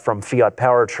from Fiat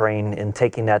Powertrain in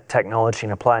taking that technology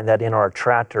and applying that in our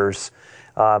tractors.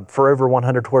 For over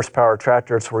 100 horsepower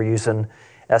tractors, we're using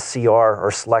SCR,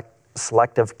 or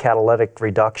selective catalytic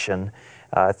reduction,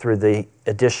 through the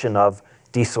addition of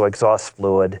diesel exhaust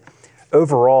fluid.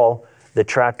 Overall, the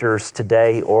tractors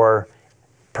today are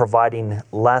providing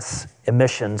less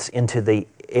emissions into the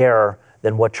air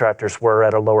than what tractors were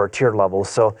at a lower tier level.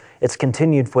 So it's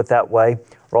continued with that way.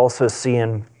 We're also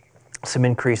seeing some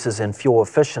increases in fuel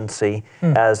efficiency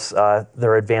as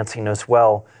they're advancing as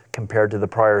well compared to the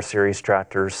prior series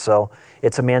tractors. So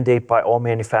it's a mandate by all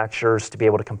manufacturers to be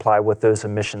able to comply with those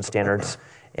emission standards.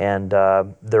 And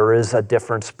there is a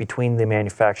difference between the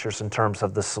manufacturers in terms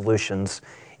of the solutions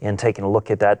and taking a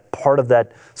look at that. Part of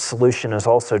that solution is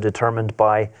also determined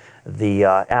by the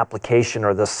application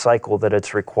or the cycle that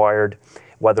it's required,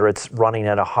 whether it's running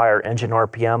at a higher engine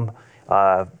RPM,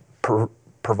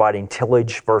 providing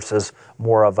tillage versus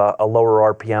more of a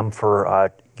lower RPM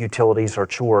for utilities or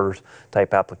chores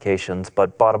type applications.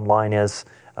 But bottom line is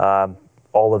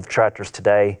all of the tractors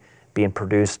today being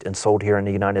produced and sold here in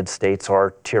the United States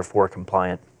are Tier 4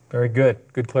 compliant. Very good.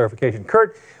 Good clarification.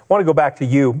 Kurt, I want to go back to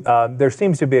you. There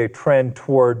seems to be a trend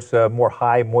towards more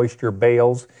high moisture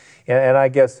bales. And I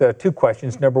guess two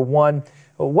questions. Number one,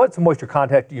 what's the moisture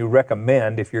content you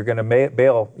recommend if you're going to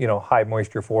bale, high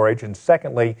moisture forage? And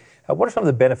secondly, what are some of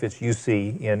the benefits you see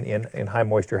in high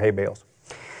moisture hay bales?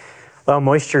 Well,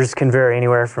 moistures can vary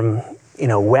anywhere from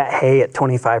wet hay at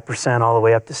 25% all the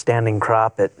way up to standing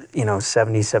crop at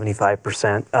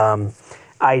 70-75%.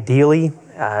 Ideally,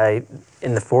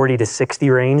 in the 40 to 60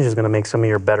 range is going to make some of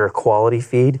your better quality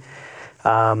feed.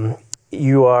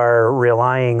 You are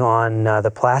relying on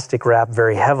the plastic wrap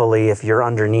very heavily if you're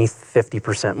underneath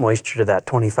 50% moisture to that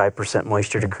 25%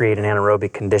 moisture to create an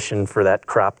anaerobic condition for that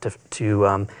crop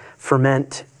to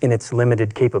ferment in its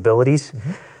limited capabilities.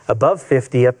 Above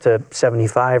 50 up to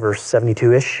 75 or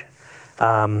 72-ish,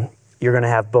 you're going to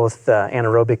have both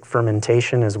anaerobic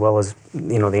fermentation as well as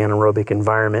the anaerobic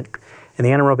environment. And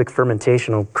the anaerobic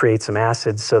fermentation will create some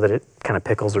acids so that it kind of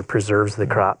pickles or preserves the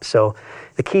crop. So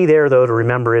the key there, though, to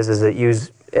remember is that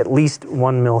use at least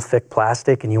 1 mil thick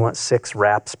plastic, and you want 6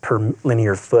 wraps per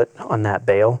linear foot on that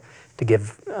bale to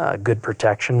give good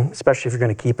protection, especially if you're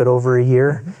going to keep it over a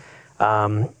year.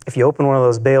 If you open one of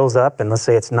those bales up, and let's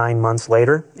say it's 9 months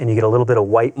later, and you get a little bit of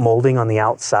white molding on the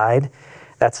outside,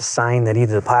 that's a sign that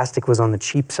either the plastic was on the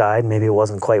cheap side, maybe it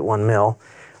wasn't quite 1 mil,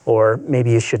 or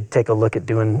maybe you should take a look at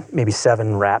doing maybe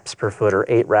 7 wraps per foot or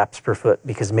 8 wraps per foot,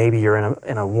 because maybe you're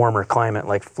in a warmer climate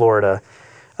like Florida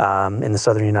in the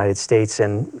southern United States,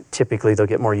 and typically they'll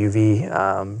get more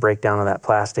UV breakdown of that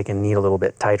plastic and need a little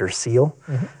bit tighter seal.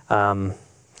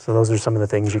 So those are some of the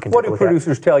things you can take a look at. What do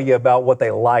producers tell you about what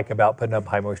they like about putting up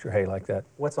high moisture hay like that?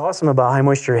 What's awesome about high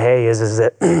moisture hay is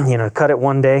that cut it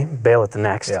one day, bale it the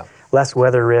next. Yeah. Less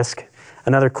weather risk.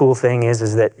 Another cool thing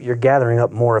is that you're gathering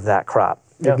up more of that crop.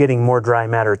 You're getting more dry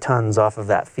matter tons off of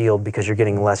that field because you're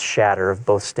getting less shatter of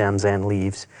both stems and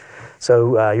leaves.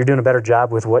 So you're doing a better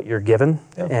job with what you're given,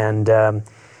 and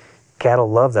cattle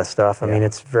love that stuff. I mean,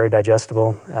 it's very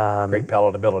digestible. Great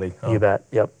palatability. You bet.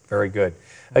 Yep. Very good.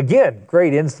 Again,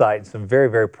 great insight and some very,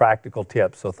 very practical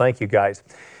tips. So thank you, guys.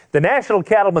 The National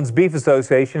Cattlemen's Beef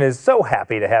Association is so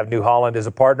happy to have New Holland as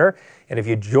a partner. And if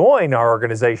you join our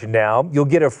organization now, you'll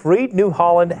get a free New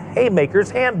Holland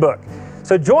Haymaker's Handbook.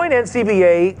 So join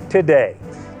NCBA today.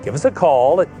 Give us a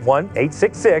call at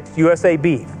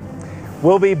 1-866-USA-BEEF.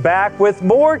 We'll be back with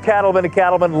more Cattlemen to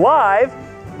Cattlemen live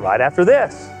right after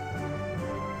this.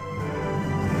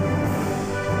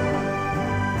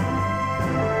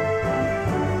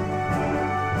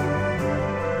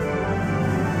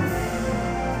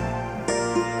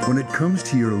 When it comes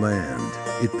to your land,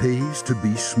 it pays to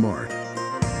be smart.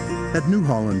 At New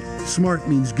Holland, smart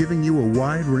means giving you a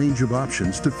wide range of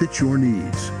options to fit your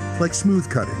needs, like smooth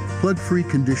cutting, plug-free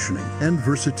conditioning, and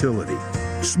versatility.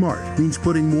 Smart means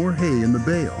putting more hay in the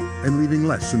bale and leaving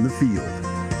less in the field.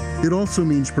 It also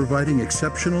means providing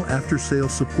exceptional after-sale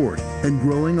support and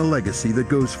growing a legacy that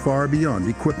goes far beyond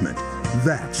equipment.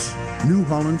 That's New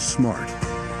Holland Smart.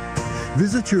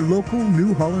 Visit your local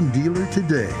New Holland dealer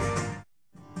today.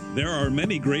 There are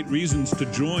many great reasons to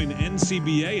join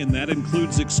NCBA, and that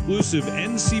includes exclusive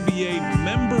NCBA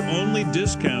member-only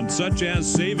discounts, such as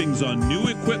savings on new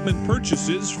equipment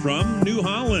purchases from New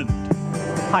Holland.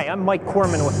 Hi, I'm Mike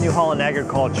Corman with New Holland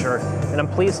Agriculture, and I'm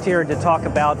pleased here to talk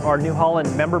about our New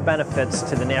Holland member benefits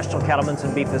to the National Cattlemen's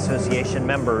and Beef Association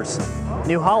members.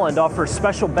 New Holland offers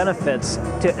special benefits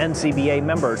to NCBA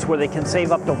members where they can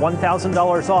save up to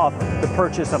 $1,000 off the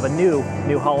purchase of a New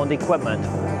Holland equipment.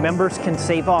 Members can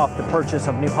save off the purchase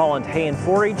of New Holland hay and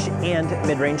forage and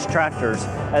mid-range tractors,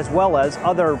 as well as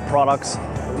other products.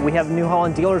 We have New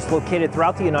Holland dealers located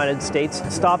throughout the United States.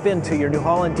 Stop into your New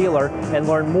Holland dealer and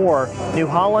learn more. New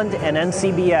Holland and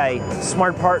NCBA,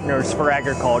 smart partners for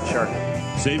agriculture.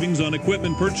 Savings on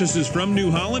equipment purchases from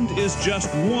New Holland is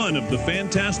just one of the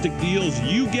fantastic deals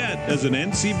you get as an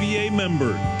NCBA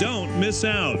member. Don't miss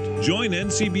out. Join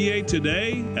NCBA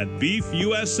today at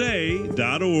beefusa.org.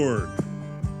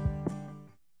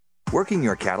 Working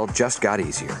your cattle just got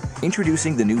easier.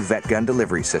 Introducing the new VetGun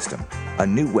delivery system, a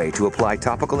new way to apply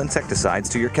topical insecticides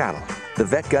to your cattle. The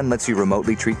VetGun lets you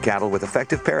remotely treat cattle with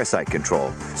effective parasite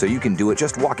control, so you can do it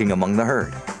just walking among the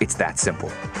herd. It's that simple.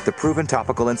 The proven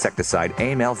topical insecticide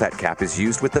AML VetCap is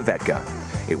used with the VetGun.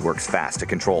 It works fast to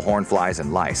control horn flies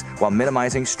and lice while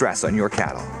minimizing stress on your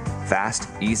cattle. Fast,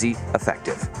 easy,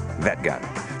 effective.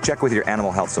 VetGun. Check with your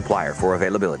animal health supplier for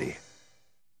availability.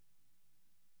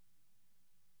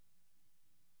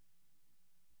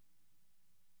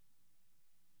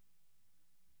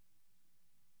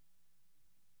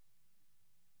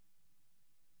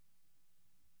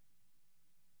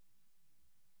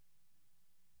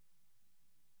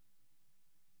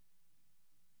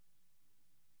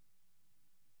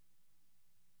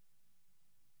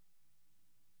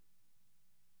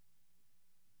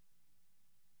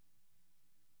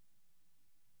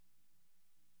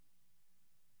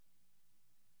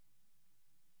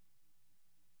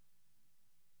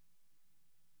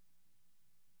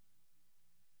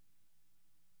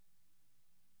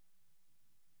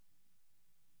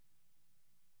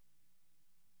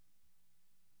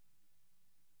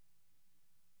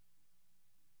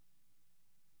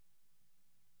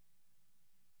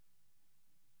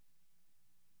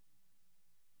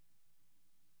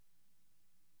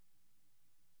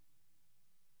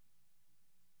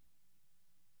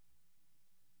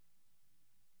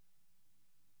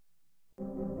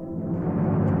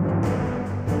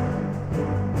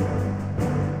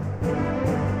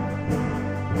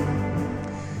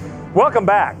 Welcome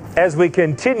back as we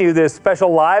continue this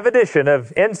special live edition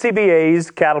of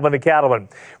NCBA's Cattleman to Cattleman.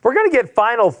 We're going to get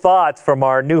final thoughts from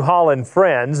our New Holland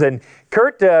friends. And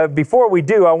Kurt, before we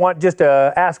do, I want just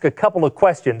to ask a couple of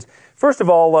questions. First of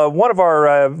all, one of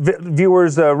our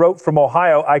viewers wrote from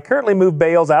Ohio, I currently move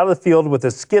bales out of the field with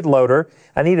a skid loader.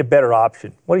 I need a better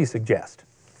option. What do you suggest?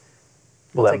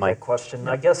 Well, that's my question.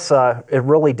 I guess it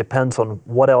really depends on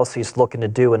what else he's looking to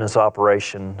do in his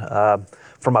operation.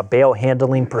 From a bale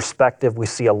handling perspective, we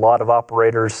see a lot of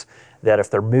operators that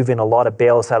if they're moving a lot of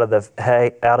bales out of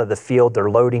the field, they're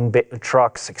loading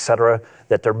trucks, etc.,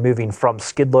 that they're moving from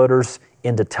skid loaders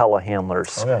into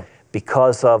telehandlers. Okay.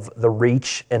 Because of the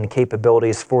reach and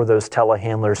capabilities for those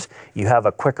telehandlers, you have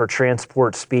a quicker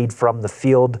transport speed from the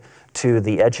field to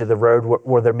the edge of the road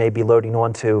where they may be loading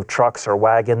onto trucks or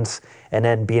wagons, and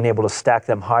then being able to stack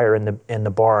them higher in the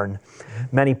barn.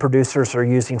 Mm-hmm. Many producers are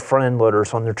using front-end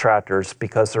loaders on their tractors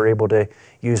because they're able to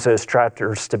use those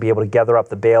tractors to be able to gather up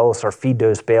the bales or feed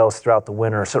those bales throughout the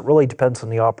winter. So it really depends on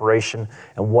the operation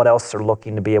and what else they're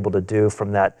looking to be able to do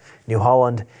from that. New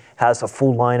Holland has a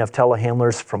full line of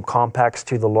telehandlers from compacts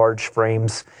to the large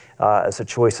frames as a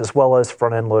choice, as well as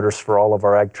front-end loaders for all of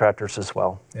our ag tractors as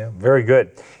well. Yeah, very good.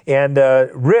 And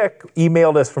Rick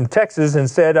emailed us from Texas and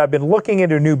said, I've been looking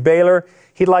into a new baler.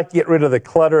 He'd like to get rid of the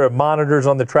clutter of monitors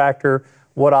on the tractor.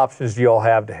 What options do you all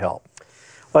have to help?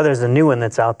 Well, there's a new one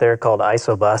that's out there called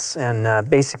ISOBUS, and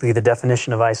basically the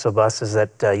definition of ISOBUS is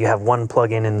that you have one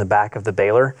plug-in in the back of the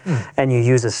baler, and you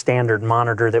use a standard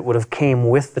monitor that would have came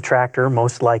with the tractor,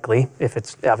 most likely. If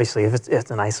it's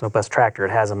an ISOBUS tractor,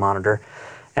 it has a monitor,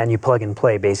 and you plug and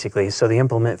play basically. So the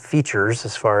implement features,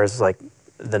 as far as like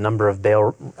the number of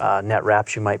bale net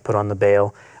wraps you might put on the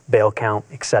bale count,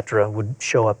 etc., would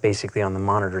show up basically on the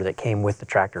monitor that came with the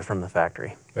tractor from the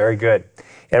factory. Very good.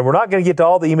 And we're not going to get to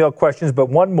all the email questions, but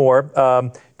one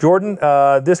more. Jordan,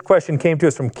 this question came to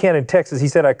us from Ken in Texas. He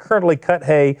said, I currently cut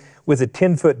hay with a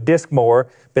 10-foot disc mower.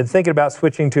 Been thinking about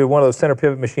switching to one of those center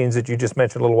pivot machines that you just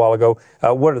mentioned a little while ago.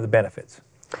 What are the benefits?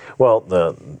 Well,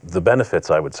 the benefits,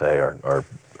 I would say, are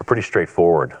pretty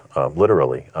straightforward,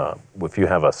 literally. If you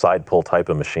have a side pull type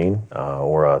of machine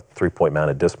or a 3-point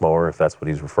mounted disc mower, if that's what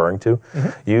he's referring to,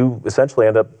 you essentially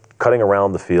end up cutting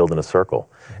around the field in a circle.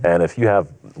 And if you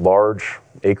have large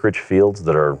acreage fields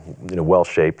that are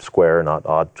well-shaped, square, not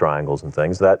odd triangles and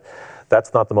things,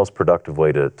 that's not the most productive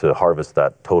way to harvest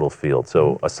that total field.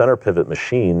 So a center pivot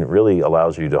machine really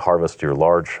allows you to harvest your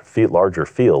larger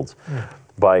fields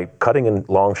by cutting in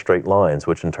long straight lines,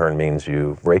 which in turn means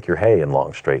you rake your hay in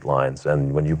long straight lines.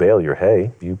 And when you bale your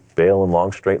hay, you bale in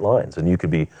long straight lines. And you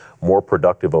could be more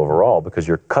productive overall because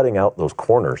you're cutting out those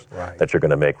corners that you're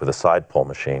going to make with a side pull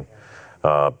machine.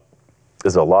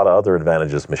 There's a lot of other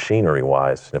advantages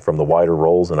machinery-wise, from the wider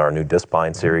rolls in our new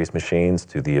Dispine series machines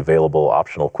to the available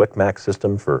optional Quick Max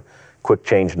system for quick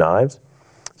change knives.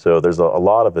 So there's a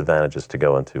lot of advantages to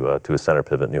go into a center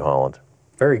pivot New Holland.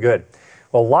 Very good.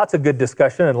 Well, lots of good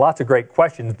discussion and lots of great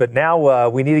questions, but now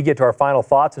we need to get to our final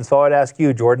thoughts, and so I'd ask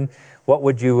you, Jordan, what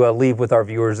would you leave with our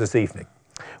viewers this evening?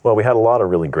 Well, we had a lot of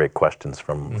really great questions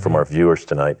from our viewers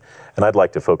tonight, and I'd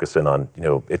like to focus in on,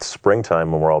 it's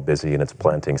springtime when we're all busy and it's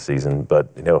planting season, but,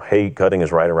 hay cutting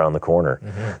is right around the corner.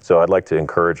 So I'd like to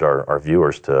encourage our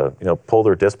viewers to, pull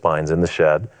their disc bines in the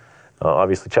shed,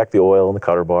 obviously check the oil in the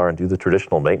cutter bar and do the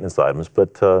traditional maintenance items,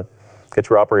 but get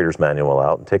your operator's manual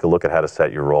out and take a look at how to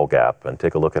set your roll gap and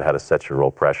take a look at how to set your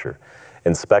roll pressure.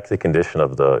 Inspect the condition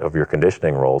of your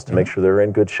conditioning rolls to make sure they're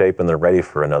in good shape and they're ready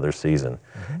for another season.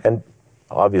 And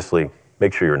obviously,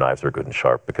 make sure your knives are good and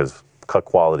sharp because cut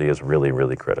quality is really,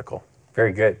 really critical.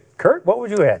 Very good. Kurt, what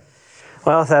would you add?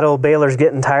 Well, if that old baler's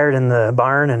getting tired in the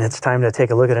barn and it's time to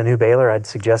take a look at a new baler, I'd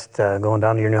suggest going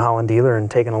down to your New Holland dealer and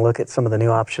taking a look at some of the new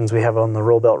options we have on the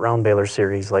roll belt round baler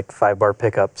series, like 5-bar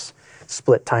pickups,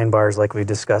 split tine bars like we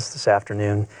discussed this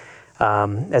afternoon,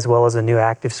 as well as a new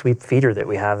active sweep feeder that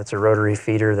we have. It's a rotary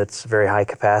feeder that's very high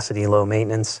capacity, low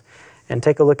maintenance. And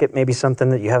take a look at maybe something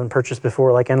that you haven't purchased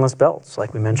before, like endless belts,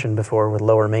 like we mentioned before, with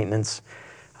lower maintenance.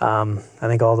 I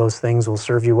think all those things will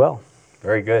serve you well.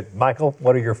 Very good. Michael,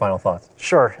 what are your final thoughts?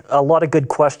 Sure. A lot of good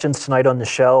questions tonight on the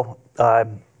show.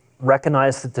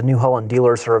 Recognize that the New Holland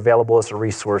dealers are available as a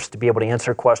resource to be able to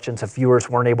answer questions. If viewers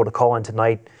weren't able to call in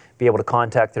tonight, be able to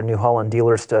contact their New Holland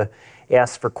dealers to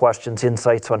ask for questions,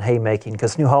 insights on haymaking,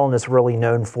 because New Holland is really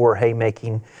known for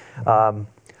haymaking.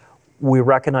 We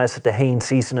recognize that the haying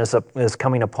season is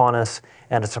coming upon us,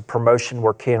 and it's a promotion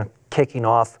we're kicking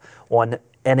off on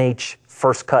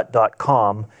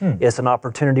nhfirstcut.com. It's an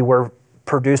opportunity where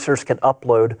producers can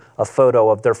upload a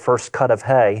photo of their first cut of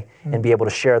hay and be able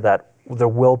to share that. There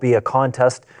will be a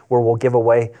contest where we'll give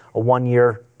away a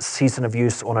 1-year season of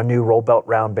use on a new roll belt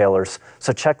round balers.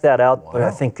 So check that out. Wow.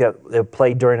 I think it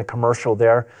played during a commercial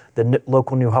there. The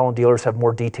local New Holland dealers have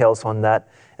more details on that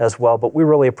as well, but we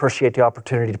really appreciate the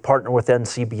opportunity to partner with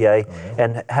NCBA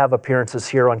and have appearances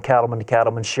here on Cattleman to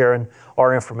Cattleman, sharing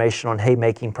our information on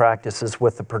haymaking practices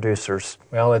with the producers.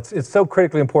 Well, it's so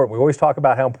critically important. We always talk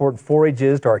about how important forage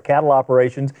is to our cattle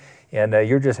operations, and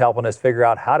you're just helping us figure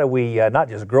out how do we not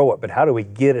just grow it, but how do we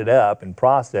get it up and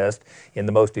processed in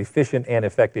the most efficient and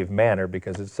effective manner,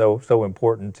 because it's so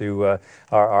important to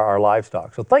our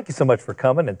livestock. So thank you so much for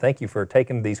coming, and thank you for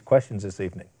taking these questions this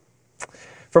evening.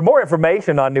 For more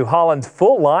information on New Holland's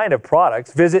full line of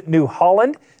products, visit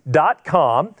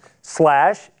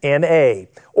newholland.com/NA,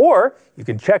 or you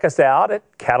can check us out at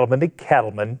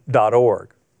cattlemantocattleman.org.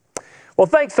 Well,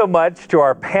 thanks so much to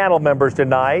our panel members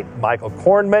tonight, Michael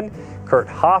Kornman, Kurt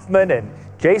Hoffman, and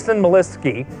Jason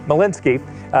Malinsky.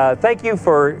 Thank you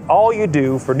for all you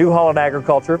do for New Holland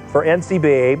Agriculture, for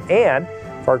NCBA, and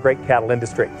for our great cattle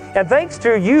industry. And thanks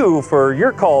to you for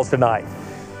your calls tonight.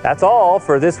 That's all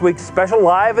for this week's special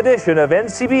live edition of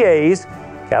NCBA's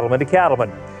Cattleman to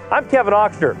Cattleman. I'm Kevin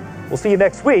Ochsner. We'll see you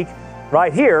next week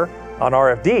right here on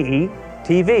RFD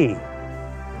TV.